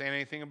 I'm not saying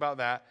anything about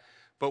that.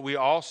 but we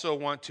also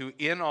want to,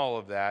 in all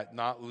of that,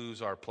 not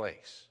lose our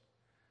place,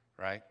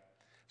 right?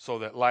 So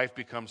that life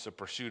becomes the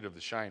pursuit of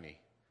the shiny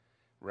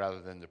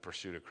rather than the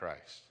pursuit of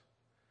Christ,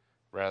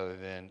 rather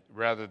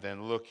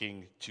than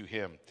looking to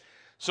him.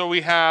 So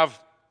we have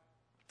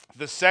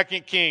the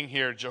second king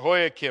here,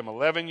 Jehoiakim,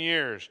 11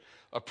 years,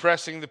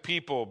 oppressing the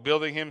people,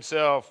 building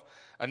himself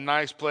a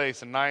nice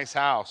place, a nice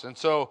house. And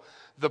so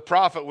the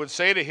prophet would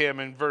say to him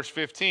in verse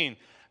 15,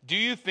 do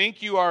you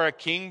think you are a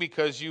king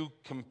because you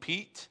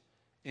compete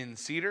in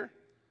cedar?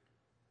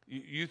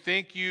 You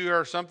think you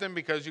are something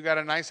because you got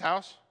a nice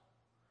house?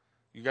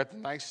 You got the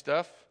nice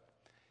stuff?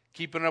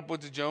 Keeping up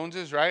with the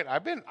Joneses, right?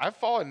 I've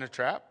fallen in the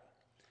trap.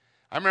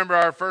 I remember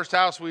our first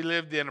house we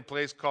lived in, a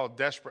place called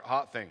Desperate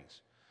Hot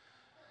Things.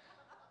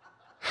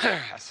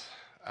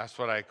 That's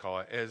what I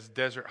call it, is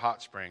Desert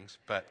Hot Springs,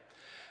 but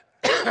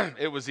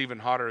it was even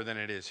hotter than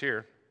it is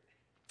here.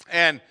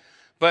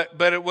 But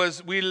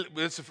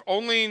it's the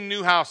only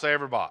new house I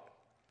ever bought.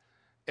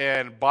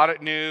 And bought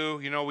it new.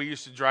 You know, we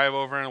used to drive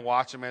over and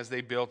watch them as they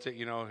built it.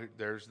 You know,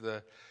 there's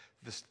the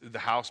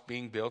house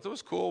being built. It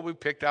was cool. We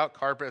picked out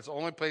carpet. It's the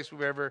only place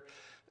we've ever,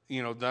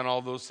 done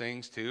all those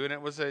things too. And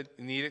it was a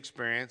neat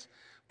experience.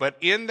 But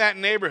in that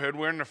neighborhood,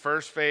 we're in the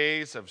first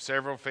phase of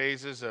several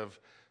phases of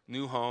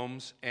new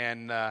homes.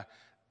 And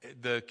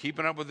the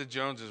keeping up with the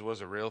Joneses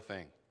was a real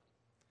thing,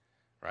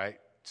 right?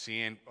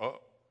 Seeing,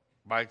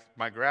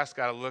 my grass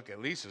got to look at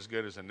least as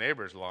good as a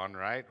neighbor's lawn,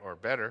 right? Or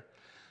better.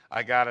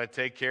 I got to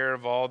take care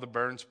of all the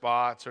burn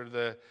spots or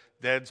the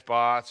dead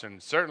spots,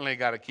 and certainly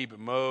got to keep it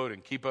mowed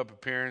and keep up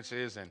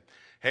appearances. And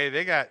hey,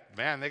 they got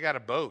a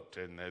boat,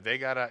 and they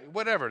got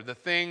whatever, the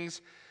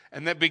things,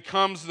 and that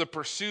becomes the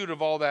pursuit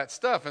of all that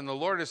stuff. And the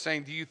Lord is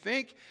saying, do you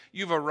think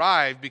you've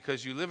arrived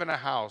because you live in a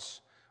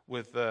house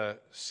with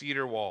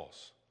cedar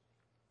walls?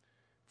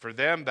 For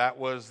them, that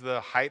was the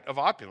height of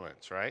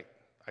opulence, right?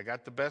 I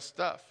got the best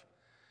stuff.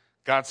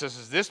 God says,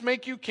 does this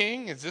make you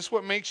king? Is this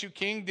what makes you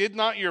king? Did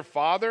not your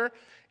father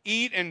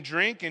eat and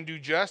drink and do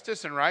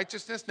justice and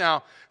righteousness?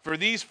 Now, for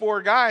these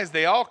four guys,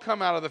 they all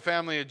come out of the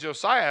family of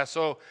Josiah.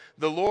 So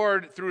the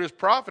Lord, through his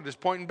prophet, is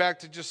pointing back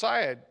to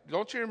Josiah.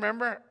 Don't you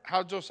remember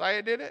how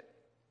Josiah did it?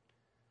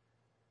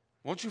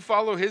 Won't you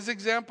follow his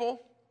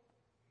example?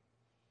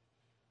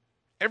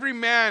 Every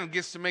man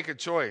gets to make a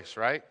choice,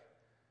 right?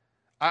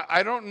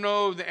 I don't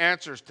know the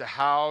answers to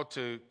how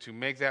to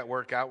make that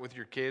work out with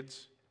your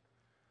kids.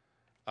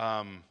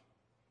 I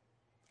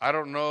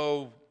don't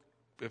know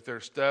if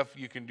there's stuff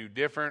you can do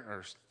different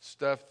or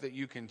stuff that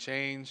you can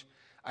change.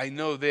 I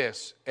know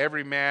this,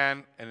 every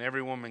man and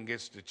every woman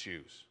gets to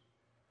choose.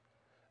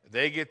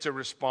 They get to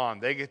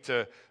respond. They get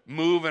to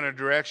move in a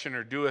direction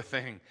or do a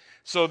thing.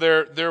 So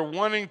they're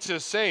wanting to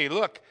say,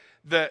 look,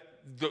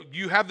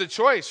 you have the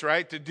choice,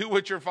 right, to do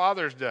what your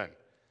father's done.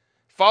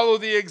 Follow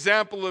the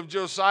example of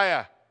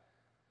Josiah.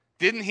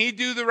 Didn't he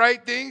do the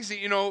right things?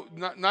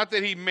 Not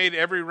that he made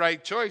every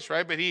right choice,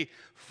 right, but he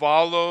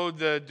followed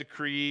the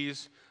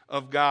decrees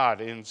of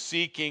God in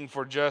seeking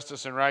for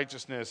justice and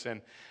righteousness,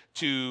 and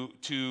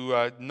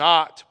to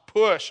not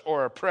push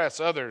or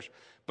oppress others,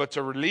 but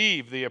to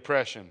relieve the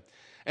oppression.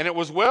 And it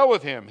was well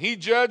with him. He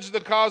judged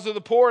the cause of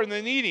the poor and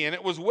the needy, and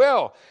it was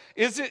well.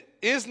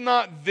 Is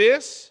not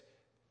this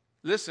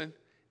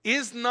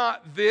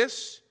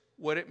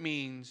what it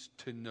means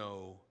to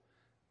know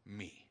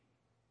me?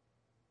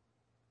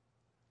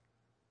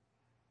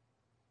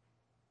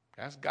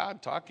 That's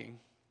God talking.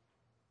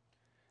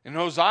 In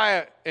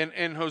Hosea,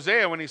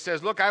 when he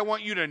says, look, I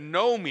want you to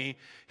know me,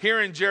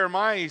 here in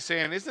Jeremiah, he's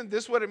saying, isn't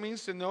this what it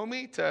means to know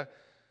me? To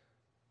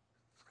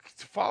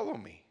follow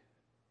me.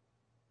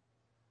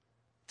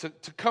 To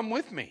come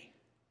with me.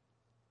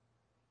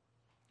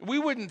 We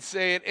wouldn't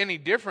say it any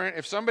different.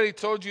 If somebody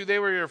told you they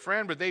were your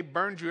friend, but they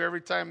burned you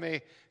every time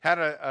they had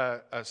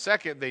a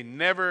second, they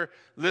never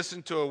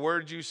listened to a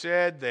word you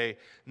said, they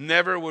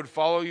never would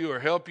follow you or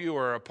help you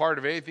or a part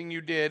of anything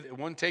you did, it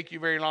wouldn't take you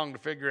very long to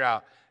figure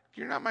out,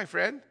 you're not my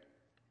friend.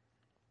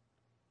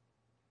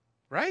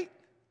 Right?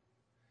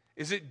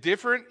 Is it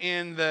different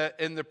in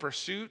the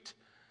pursuit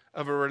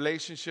of a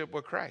relationship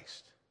with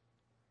Christ?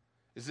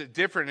 Is it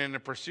different in the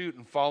pursuit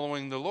and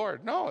following the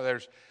Lord? No,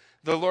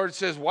 the Lord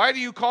says, why do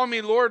you call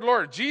me Lord,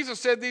 Lord? Jesus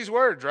said these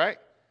words, right?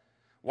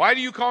 Why do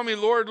you call me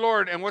Lord,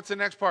 Lord? And what's the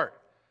next part?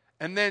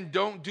 And then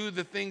don't do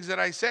the things that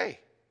I say.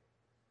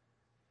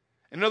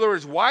 In other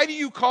words, why do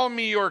you call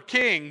me your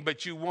king,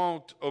 but you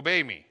won't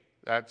obey me?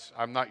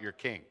 I'm not your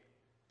king.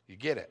 You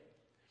get it?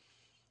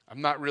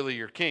 I'm not really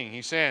your king.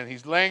 He's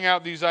laying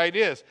out these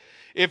ideas.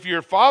 If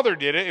your father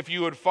did it, if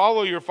you would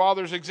follow your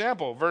father's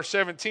example. Verse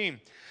 17.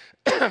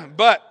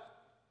 But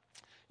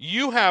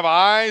you have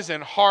eyes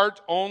and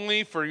heart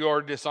only for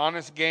your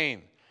dishonest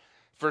gain,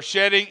 for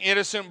shedding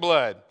innocent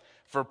blood,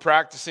 for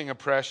practicing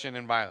oppression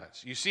and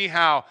violence. You see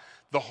how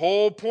the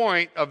whole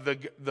point of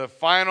the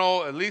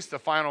final, at least the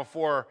final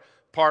four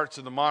parts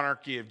of the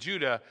monarchy of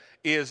Judah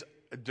is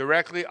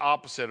directly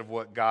opposite of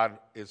what God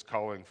is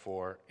calling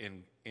for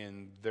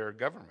in their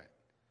government.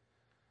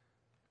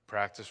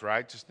 Practice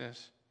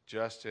righteousness,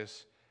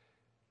 justice,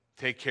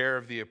 take care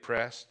of the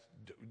oppressed,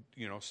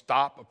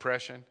 stop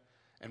oppression,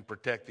 and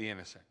protect the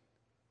innocent.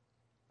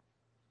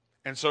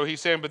 And so he's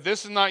saying, but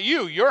this is not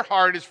you. Your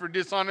heart is for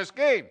dishonest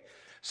gain.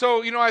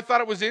 So, I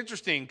thought it was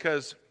interesting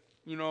because,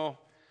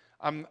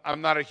 I'm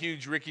not a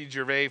huge Ricky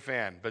Gervais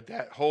fan, but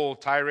that whole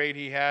tirade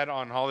he had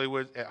on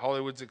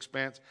Hollywood's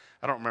expense,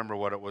 I don't remember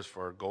what it was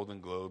for,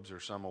 Golden Globes or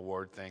some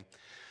award thing.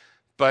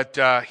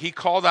 But he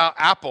called out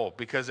Apple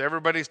because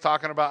everybody's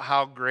talking about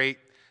how great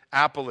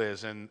Apple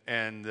is, and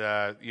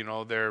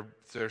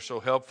they're so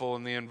helpful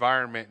in the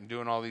environment and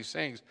doing all these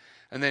things.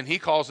 And then he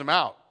calls them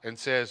out and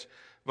says,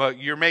 "But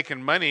you're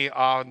making money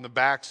on the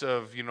backs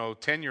of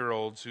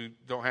 10-year-olds who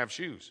don't have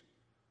shoes."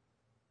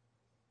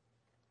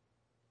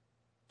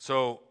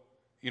 So,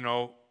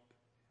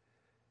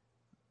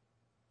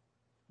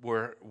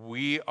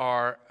 we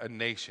are a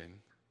nation.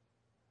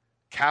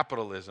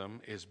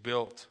 Capitalism is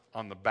built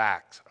on the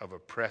backs of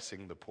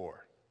oppressing the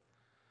poor.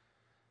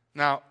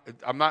 Now,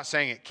 I'm not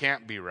saying it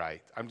can't be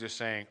right. I'm just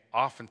saying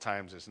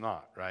oftentimes it's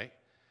not, right?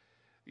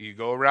 You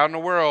go around the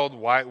world,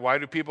 why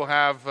do people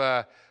have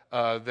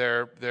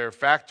their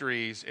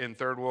factories in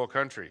third world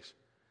countries?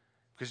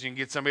 Because you can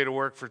get somebody to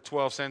work for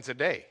 12 cents a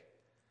day.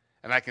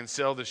 And I can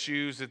sell the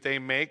shoes that they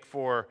make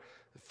for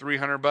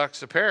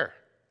 $300 a pair.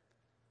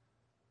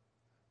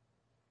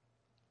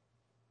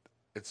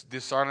 It's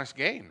dishonest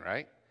gain,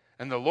 right?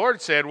 And the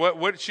Lord said,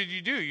 what should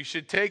you do? You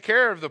should take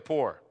care of the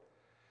poor.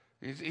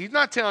 He's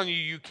not telling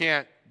you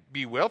can't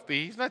be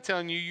wealthy. He's not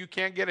telling you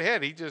can't get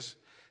ahead. He's just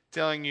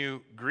telling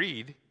you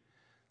greed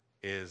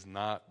is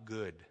not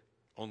good.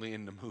 Only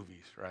in the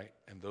movies, right?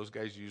 And those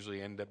guys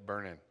usually end up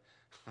burning.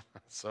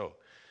 So,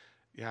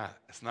 yeah,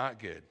 it's not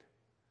good.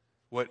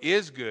 What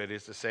is good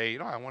is to say,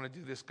 I want to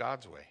do this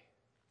God's way.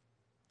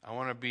 I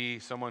want to be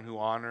someone who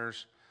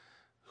honors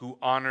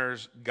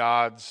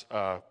God's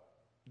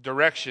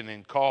direction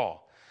and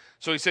call.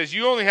 So he says,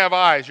 you only have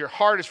eyes. Your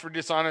heart is for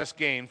dishonest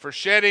gain, for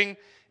shedding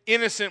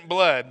innocent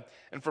blood,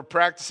 and for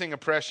practicing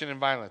oppression and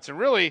violence. And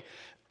really,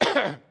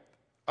 I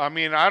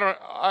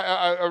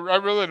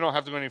really don't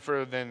have to go any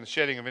further than the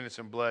shedding of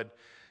innocent blood.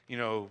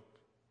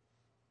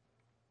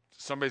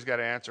 Somebody's got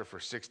to answer for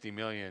 60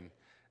 million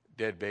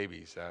dead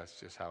babies. That's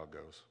just how it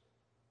goes.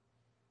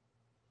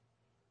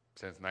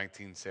 Since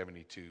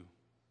 1972.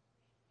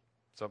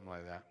 Something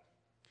like that.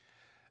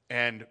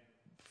 And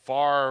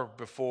far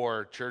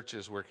before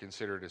churches were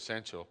considered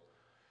essential,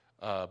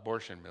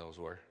 abortion mills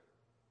were.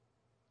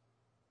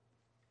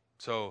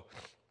 So,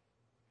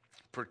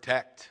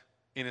 protect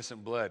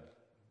innocent blood.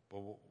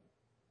 Well,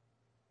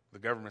 the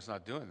government's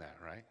not doing that,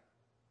 right?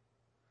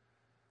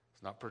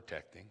 It's not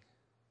protecting.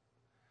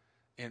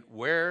 And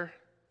where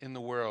in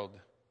the world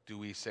do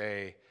we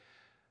say,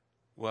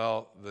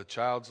 well, the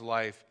child's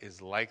life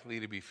is likely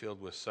to be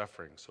filled with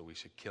suffering, so we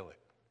should kill it?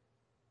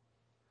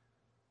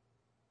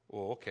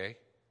 Well, okay.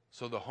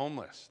 So the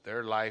homeless,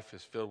 their life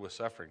is filled with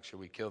suffering. Should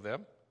we kill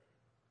them?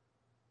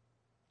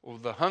 Well,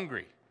 the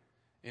hungry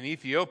in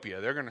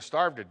Ethiopia, they're going to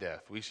starve to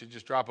death. We should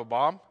just drop a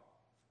bomb?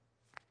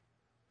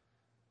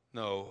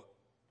 No.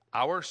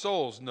 Our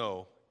souls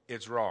know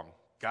it's wrong.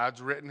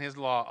 God's written his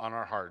law on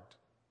our heart,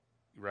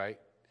 right?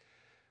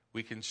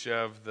 We can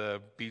shove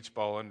the beach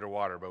ball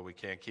underwater, but we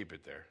can't keep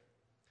it there.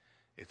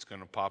 It's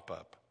going to pop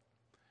up.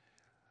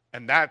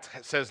 And that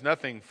says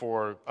nothing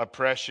for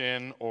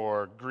oppression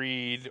or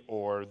greed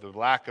or the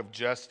lack of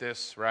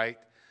justice, right?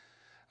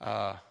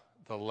 The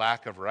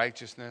lack of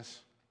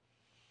righteousness.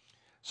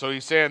 So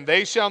he's saying,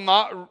 they shall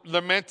not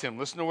lament him.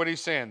 Listen to what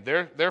he's saying.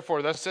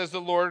 Therefore, thus says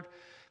the Lord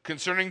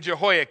concerning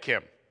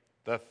Jehoiakim.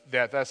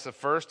 That's the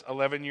first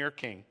 11-year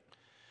king.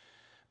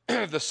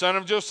 The son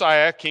of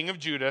Josiah, king of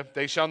Judah.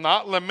 They shall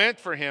not lament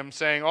for him,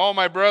 saying, oh,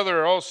 my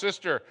brother, oh,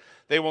 sister.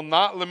 They will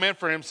not lament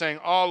for him, saying,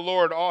 oh,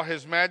 Lord, oh,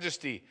 his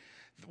majesty.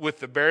 With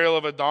the burial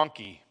of a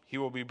donkey, he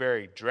will be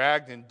buried,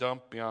 dragged and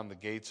dumped beyond the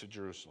gates of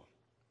Jerusalem.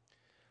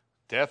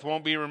 Death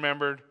won't be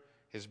remembered.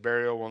 His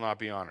burial will not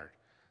be honored.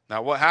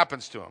 Now, what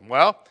happens to him?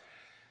 Well,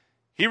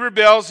 he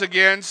rebels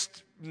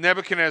against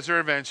Nebuchadnezzar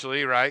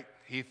eventually, right?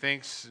 He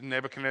thinks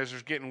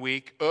Nebuchadnezzar's getting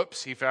weak.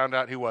 Oops, he found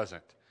out he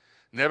wasn't.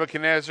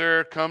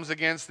 Nebuchadnezzar comes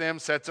against them,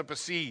 sets up a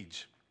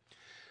siege.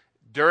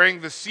 During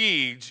the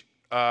siege,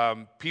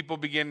 people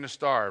begin to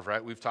starve,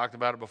 right? We've talked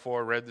about it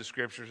before, read the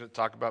scriptures that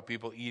talk about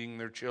people eating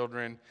their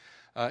children,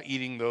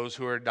 eating those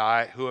who have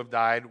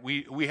died.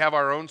 We have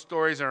our own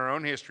stories and our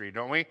own history,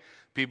 don't we?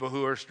 People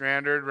who are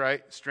stranded,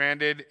 right?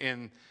 Stranded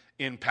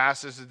in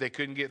passes that they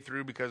couldn't get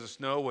through because of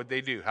snow. What'd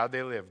they do? How'd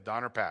they live?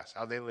 Donner Pass.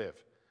 How'd they live?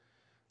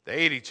 They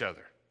ate each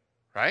other,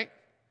 right?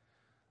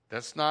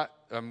 That's not,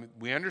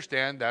 we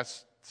understand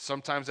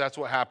sometimes that's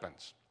what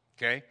happens,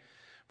 okay?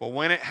 But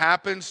when it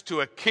happens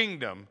to a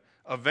kingdom,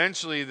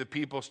 eventually the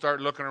people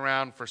start looking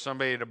around for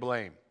somebody to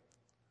blame.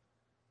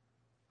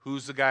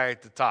 Who's the guy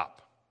at the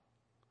top?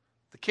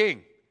 The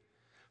king.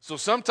 So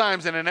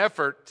sometimes in an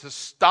effort to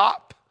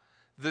stop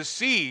the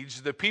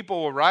siege, the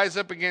people will rise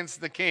up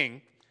against the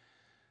king,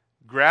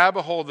 grab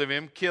a hold of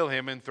him, kill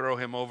him, and throw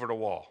him over the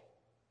wall.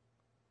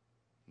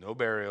 No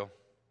burial.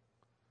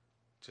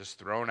 Just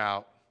thrown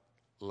out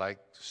like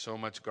so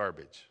much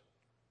garbage.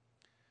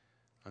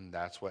 And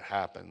that's what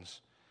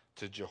happens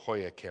to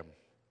Jehoiakim.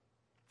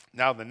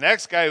 Now, the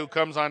next guy who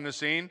comes on the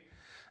scene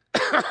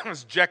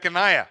is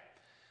Jeconiah.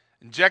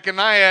 And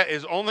Jeconiah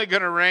is only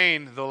going to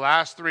reign the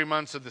last 3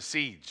 months of the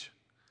siege.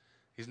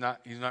 He's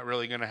not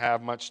really going to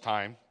have much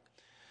time.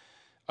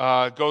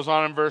 It goes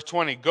on in verse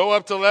 20. Go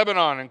up to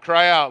Lebanon and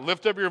cry out.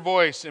 Lift up your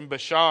voice in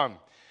Bashan.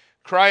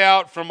 Cry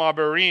out from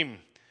Abarim,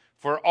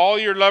 for all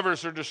your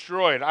lovers are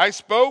destroyed. I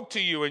spoke to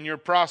you in your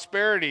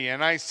prosperity,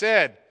 and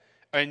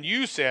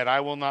you said, I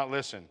will not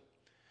listen.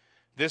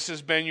 This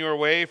has been your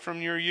way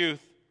from your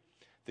youth,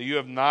 that you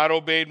have not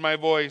obeyed my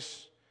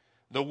voice.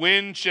 The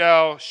wind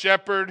shall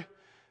shepherd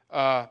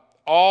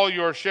all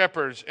your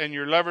shepherds, and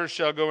your lovers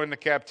shall go into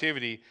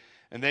captivity.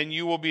 And then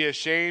you will be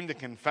ashamed and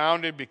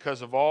confounded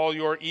because of all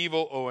your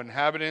evil, O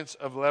inhabitants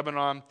of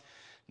Lebanon,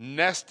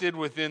 nested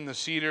within the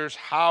cedars.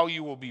 How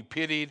you will be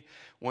pitied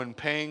when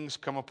pangs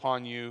come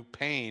upon you,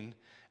 pain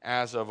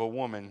as of a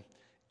woman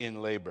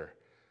in labor.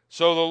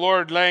 So the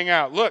Lord laying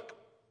out, look,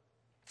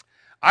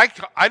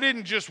 I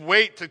didn't just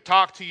wait to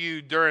talk to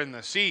you during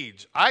the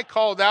siege. I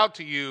called out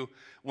to you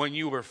when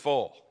you were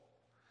full.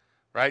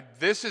 Right?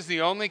 This is the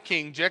only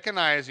king.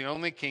 Jeconiah is the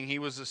only king. He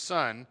was the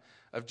son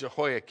of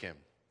Jehoiakim.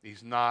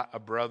 He's not a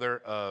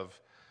brother of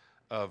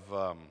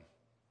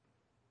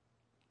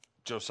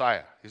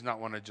Josiah. He's not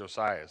one of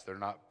Josiah's. They're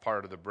not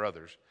part of the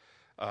brothers,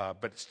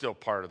 but it's still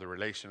part of the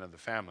relation of the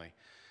family.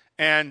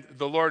 And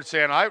the Lord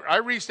saying, I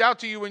reached out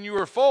to you when you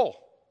were full,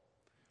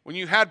 when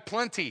you had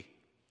plenty,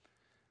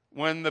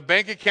 when the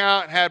bank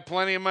account had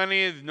plenty of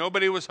money,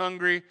 nobody was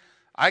hungry.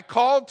 I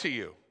called to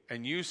you,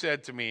 and you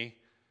said to me,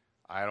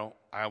 I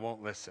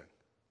won't listen.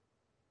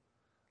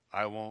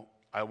 I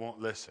won't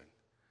listen.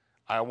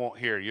 I won't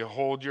hear. You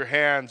hold your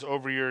hands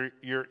over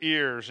your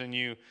ears and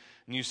you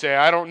say,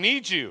 I don't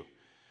need you.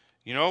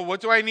 You know,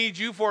 what do I need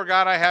you for,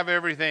 God? I have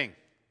everything.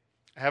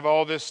 I have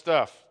all this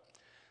stuff.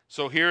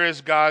 So here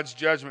is God's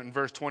judgment in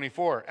verse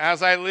 24.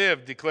 As I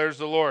live, declares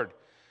the Lord,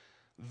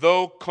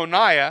 though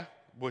Coniah,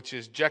 which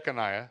is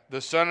Jeconiah,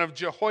 the son of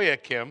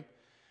Jehoiakim,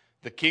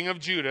 the king of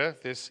Judah,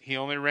 he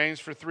only reigns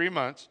for 3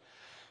 months,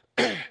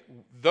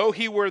 though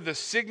he were the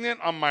signet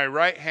on my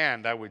right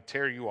hand, I would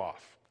tear you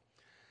off.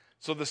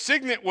 So the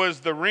signet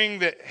was the ring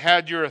that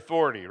had your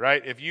authority,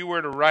 right? If you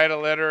were to write a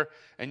letter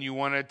and you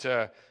wanted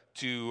to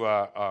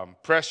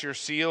press your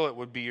seal, it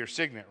would be your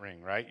signet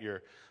ring, right?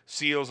 Your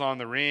seal's on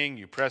the ring,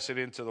 you press it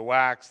into the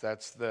wax.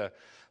 That's the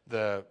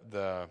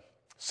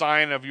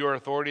sign of your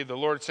authority. The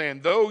Lord saying,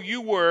 though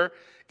you were,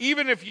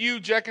 even if you,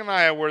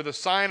 Jeconiah, were the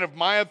sign of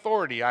my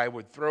authority, I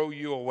would throw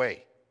you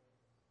away.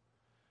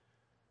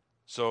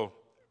 So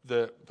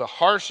the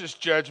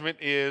harshest judgment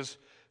is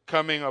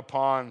coming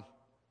upon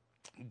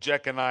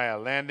Jeconiah,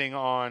 landing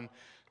on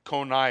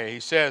Coniah. He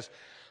says,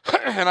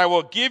 and I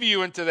will give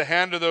you into the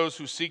hand of those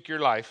who seek your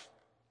life,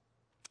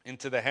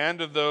 into the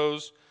hand of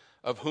those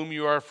of whom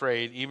you are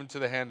afraid, even to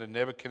the hand of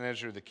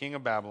Nebuchadnezzar, the king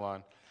of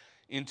Babylon,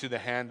 into the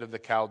hand of the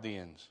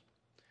Chaldeans.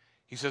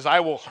 He says,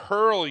 I will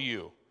hurl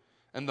you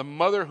and the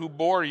mother who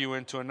bore you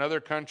into another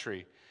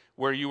country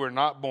where you were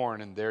not born,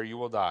 and there you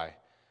will die.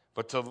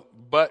 But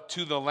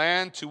to the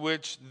land to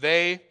which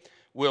they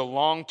will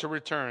long to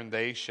return,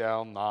 they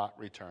shall not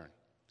return.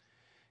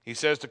 He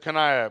says to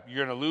Coniah,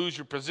 you're going to lose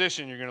your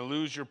position, you're going to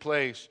lose your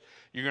place,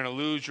 you're going to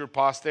lose your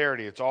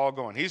posterity. It's all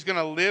going. He's going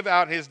to live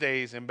out his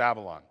days in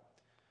Babylon.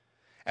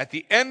 At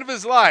the end of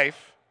his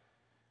life,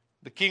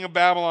 the king of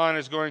Babylon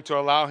is going to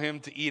allow him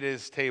to eat at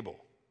his table,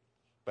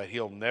 but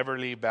he'll never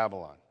leave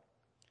Babylon.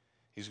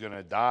 He's going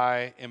to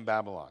die in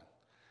Babylon.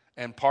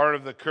 And part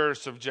of the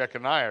curse of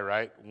Jeconiah,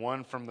 right?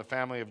 One from the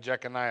family of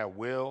Jeconiah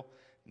will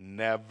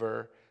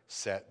never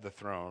set the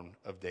throne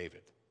of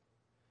David.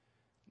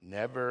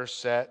 Never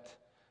set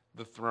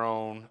the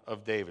throne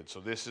of David. So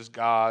this is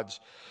God's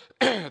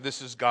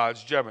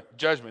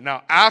judgment.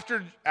 Now,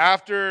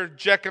 after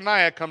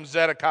Jeconiah comes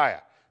Zedekiah.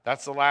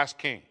 That's the last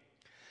king.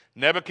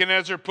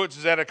 Nebuchadnezzar puts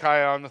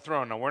Zedekiah on the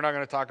throne. Now, we're not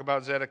going to talk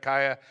about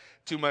Zedekiah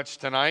too much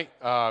tonight.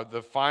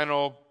 The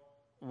final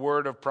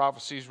word of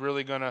prophecy is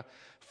really going to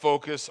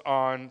focus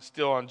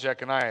still on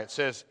Jeconiah. It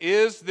says,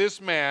 is this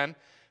man,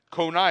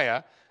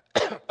 Coniah,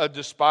 a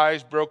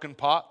despised broken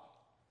pot,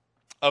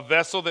 a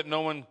vessel that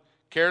no one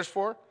cares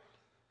for?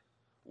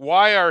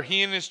 Why are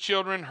he and his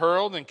children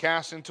hurled and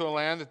cast into a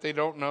land that they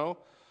don't know?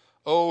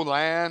 O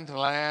land,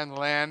 land,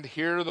 land,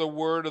 hear the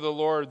word of the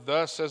Lord.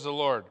 Thus says the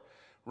Lord,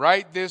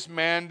 write this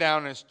man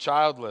down as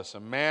childless, a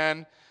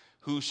man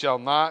who shall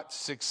not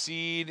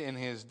succeed in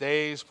his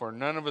days, for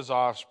none of his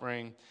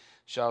offspring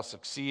shall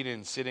succeed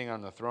in sitting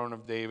on the throne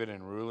of David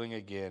and ruling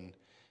again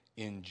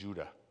in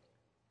Judah.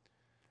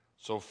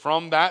 So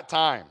from that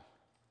time,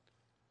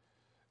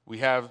 we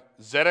have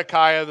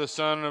Zedekiah, the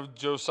son of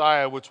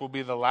Josiah, which will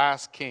be the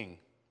last king.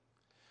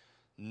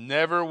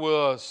 Never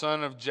will a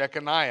son of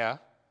Jeconiah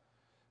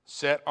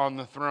set on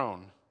the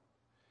throne.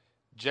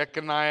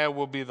 Jeconiah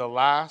will be the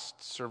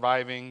last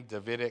surviving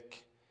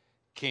Davidic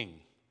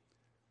king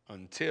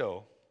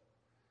until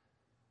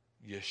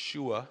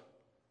Yeshua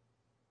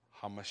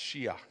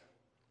HaMashiach,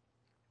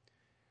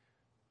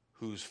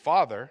 whose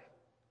father,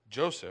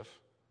 Joseph,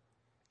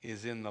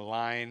 is in the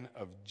line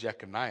of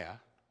Jeconiah,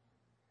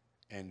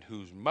 and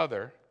whose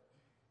mother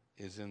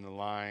is in the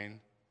line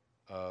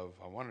of,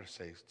 I wanted to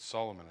say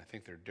Solomon. I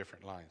think they're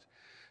different lines,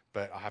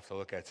 but I'll have to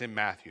look at it. It's in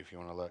Matthew if you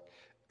want to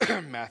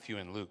look. Matthew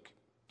and Luke.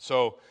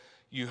 So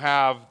you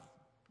have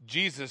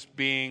Jesus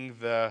being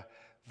the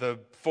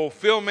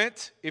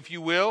fulfillment, if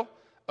you will,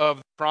 of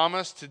the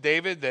promise to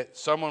David that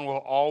someone will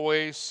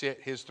always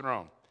sit his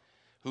throne.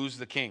 Who's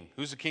the king?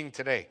 Who's the king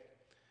today?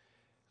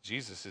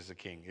 Jesus is the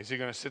king. Is he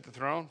going to sit the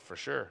throne? For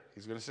sure.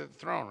 He's going to sit the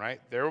throne,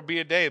 right? There will be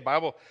a day. The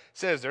Bible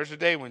says there's a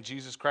day when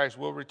Jesus Christ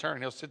will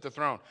return. He'll sit the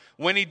throne.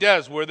 When he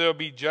does, will there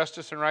be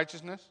justice and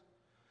righteousness?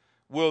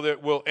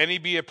 Will any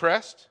be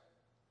oppressed?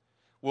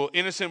 Will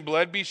innocent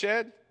blood be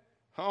shed?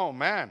 Oh,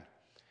 man.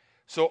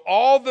 So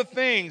all the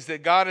things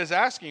that God is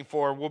asking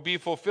for will be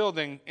fulfilled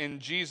in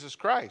Jesus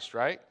Christ,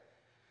 right?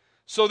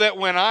 So that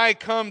when I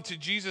come to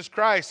Jesus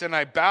Christ and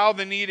I bow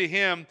the knee to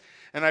him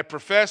and I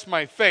profess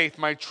my faith,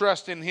 my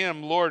trust in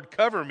him, Lord,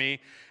 cover me,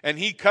 and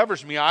he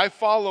covers me, I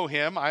follow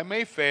him. I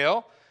may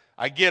fail.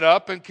 I get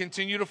up and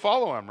continue to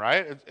follow him,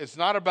 right? It's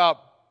not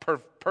about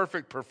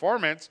perfect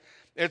performance.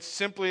 It's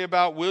simply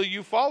about, will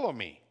you follow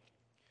me?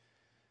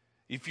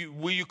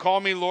 Will you call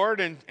me Lord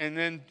and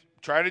then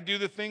try to do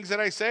the things that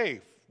I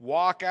say?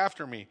 Walk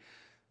after me.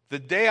 The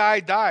day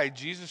I die,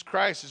 Jesus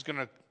Christ is going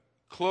to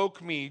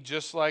cloak me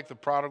just like the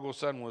prodigal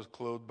son was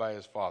clothed by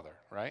his father,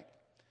 right?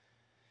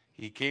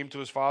 He came to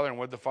his father, and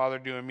what did the father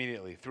do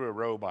immediately? Threw a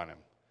robe on him.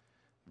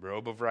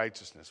 Robe of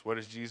righteousness. What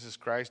does Jesus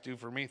Christ do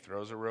for me?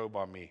 Throws a robe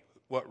on me.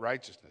 What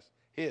righteousness?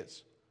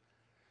 His.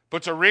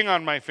 Puts a ring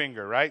on my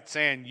finger, right?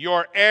 Saying,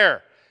 you're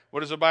heir.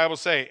 What does the Bible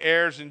say?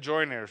 Heirs and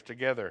joint heirs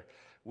together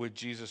with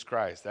Jesus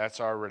Christ. That's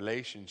our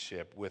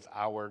relationship with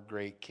our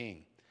great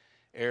King.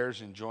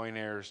 Heirs and joint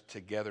heirs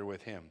together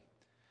with him.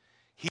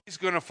 He's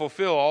going to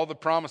fulfill all the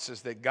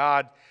promises that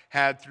God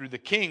had through the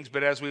kings.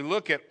 But as we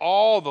look at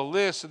all the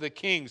lists of the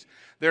kings,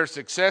 their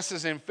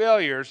successes and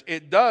failures,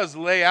 it does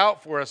lay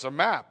out for us a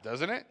map,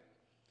 doesn't it?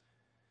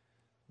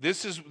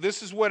 This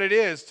is what it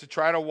is to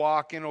try to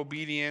walk in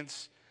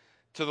obedience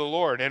to the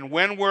Lord. And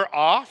when we're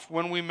off,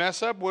 when we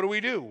mess up, what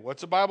do?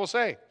 What's the Bible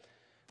say?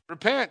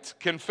 Repent,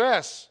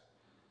 confess,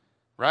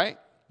 right?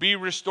 Be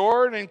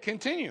restored and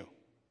continue,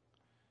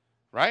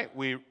 right?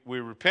 We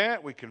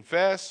repent, we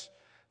confess.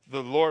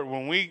 The Lord,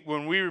 when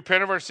we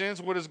repent of our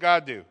sins, what does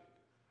God do?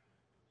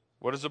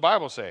 What does the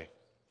Bible say?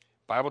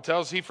 The Bible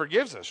tells he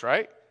forgives us,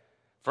 right?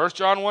 1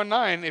 John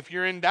 1:9, if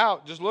you're in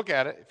doubt, just look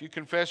at it. If you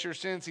confess your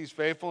sins, he's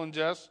faithful and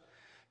just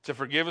to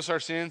forgive us our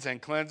sins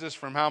and cleanse us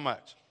from how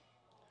much?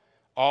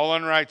 All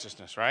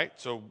unrighteousness, right?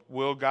 So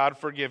will God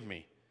forgive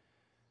me?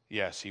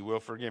 Yes, he will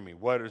forgive me.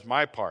 What is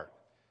my part?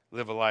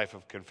 Live a life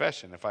of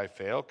confession. If I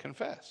fail,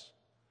 confess.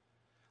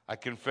 I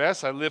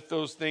confess, I lift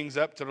those things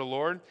up to the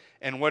Lord,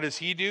 and what does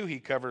he do? He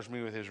covers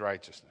me with his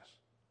righteousness.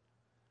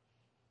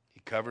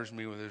 He covers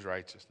me with his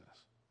righteousness.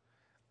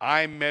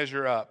 I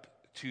measure up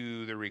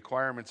to the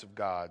requirements of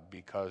God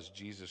because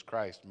Jesus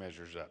Christ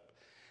measures up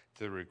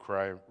to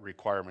the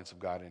requirements of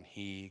God, and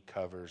he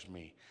covers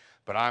me.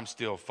 But I'm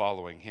still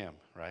following him,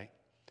 right?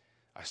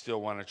 I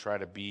still want to try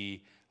to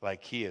be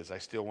like he is. I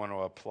still want to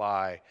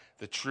apply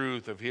the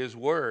truth of his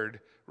word,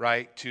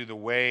 right, to the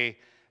way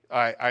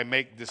I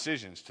make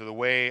decisions, to the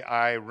way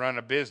I run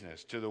a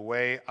business, to the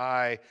way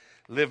I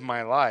live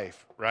my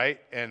life, right?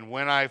 And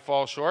when I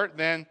fall short,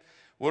 then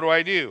what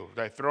do?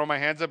 Do I throw my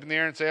hands up in the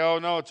air and say, oh,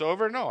 no, it's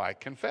over? No, I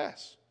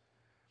confess.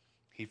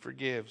 He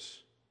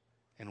forgives,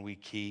 and we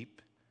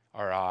keep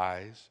our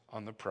eyes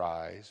on the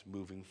prize,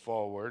 moving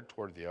forward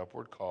toward the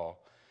upward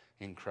call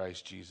in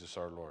Christ Jesus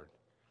our Lord.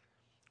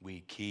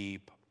 We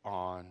keep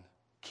on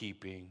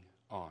keeping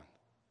on,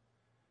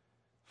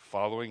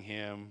 following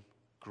him,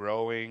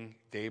 growing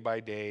day by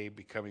day,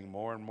 becoming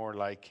more and more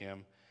like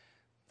him.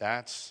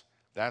 That's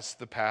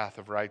the path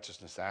of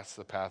righteousness. That's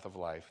the path of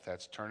life.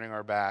 That's turning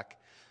our back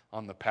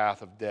on the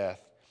path of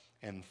death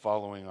and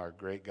following our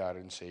great God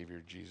and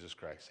Savior, Jesus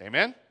Christ.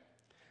 Amen?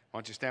 Why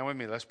don't you stand with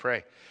me? Let's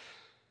pray.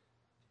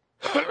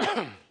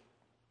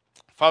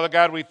 Father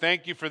God, we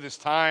thank you for this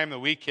time that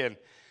we can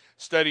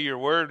study your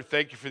word.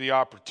 Thank you for the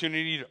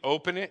opportunity to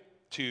open it,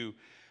 to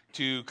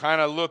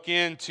kind of look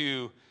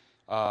into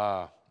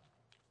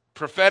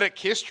prophetic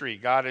history,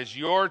 God, as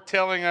you're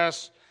telling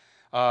us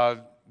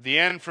the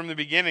end from the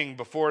beginning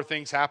before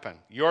things happen.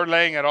 You're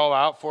laying it all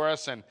out for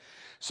us, and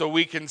so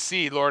we can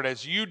see, Lord,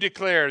 as you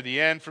declare the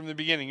end from the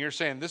beginning, you're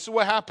saying, this is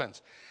what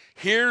happens.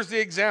 Here's the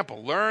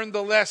example. Learn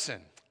the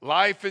lesson.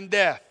 Life and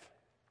death.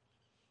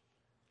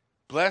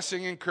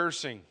 Blessing and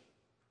cursing.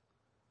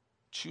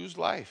 Choose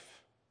life.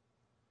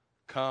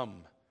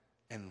 Come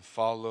and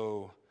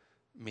follow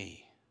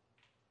me.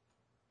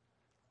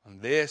 And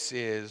this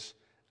is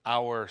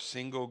our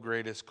single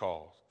greatest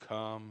call.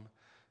 Come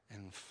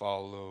and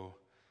follow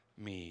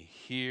me.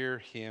 Hear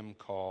him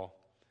call.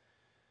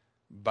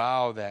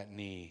 Bow that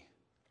knee.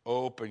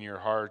 Open your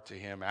heart to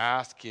him.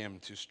 Ask him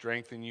to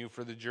strengthen you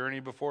for the journey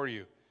before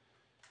you.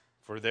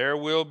 For there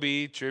will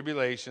be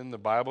tribulation, the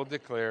Bible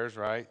declares,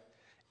 right?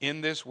 In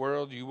this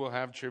world you will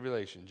have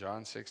tribulation.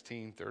 John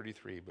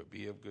 16:33. But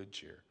be of good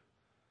cheer,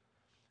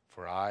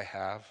 for I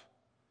have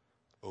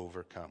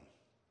overcome.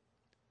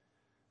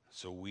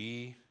 So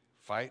we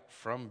fight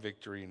from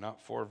victory,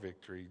 not for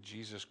victory.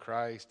 Jesus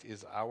Christ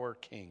is our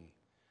King.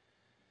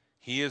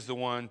 He is the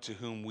one to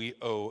whom we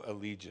owe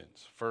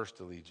allegiance, first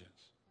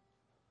allegiance.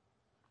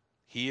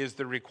 He is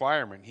the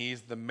requirement. He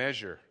is the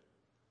measure.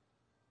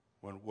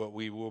 What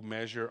we will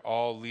measure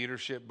all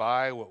leadership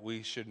by, what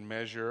we should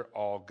measure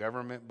all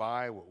government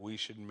by, what we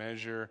should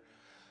measure,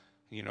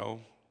 the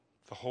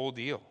whole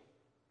deal.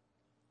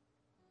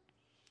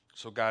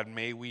 So God,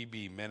 may we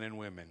be men and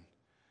women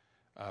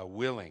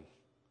willing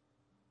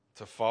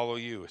to follow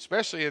you,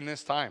 especially in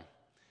this time,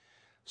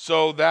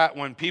 so that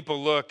when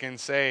people look and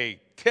say,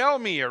 tell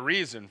me a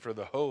reason for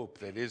the hope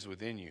that is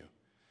within you,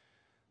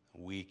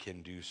 we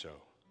can do so.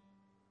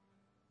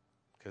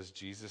 Because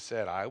Jesus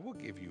said, I will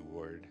give you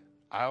word.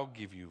 I'll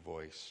give you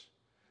voice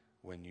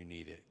when you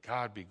need it.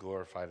 God be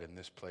glorified in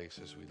this place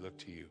as we look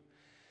to you.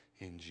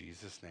 In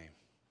Jesus' name,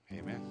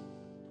 amen.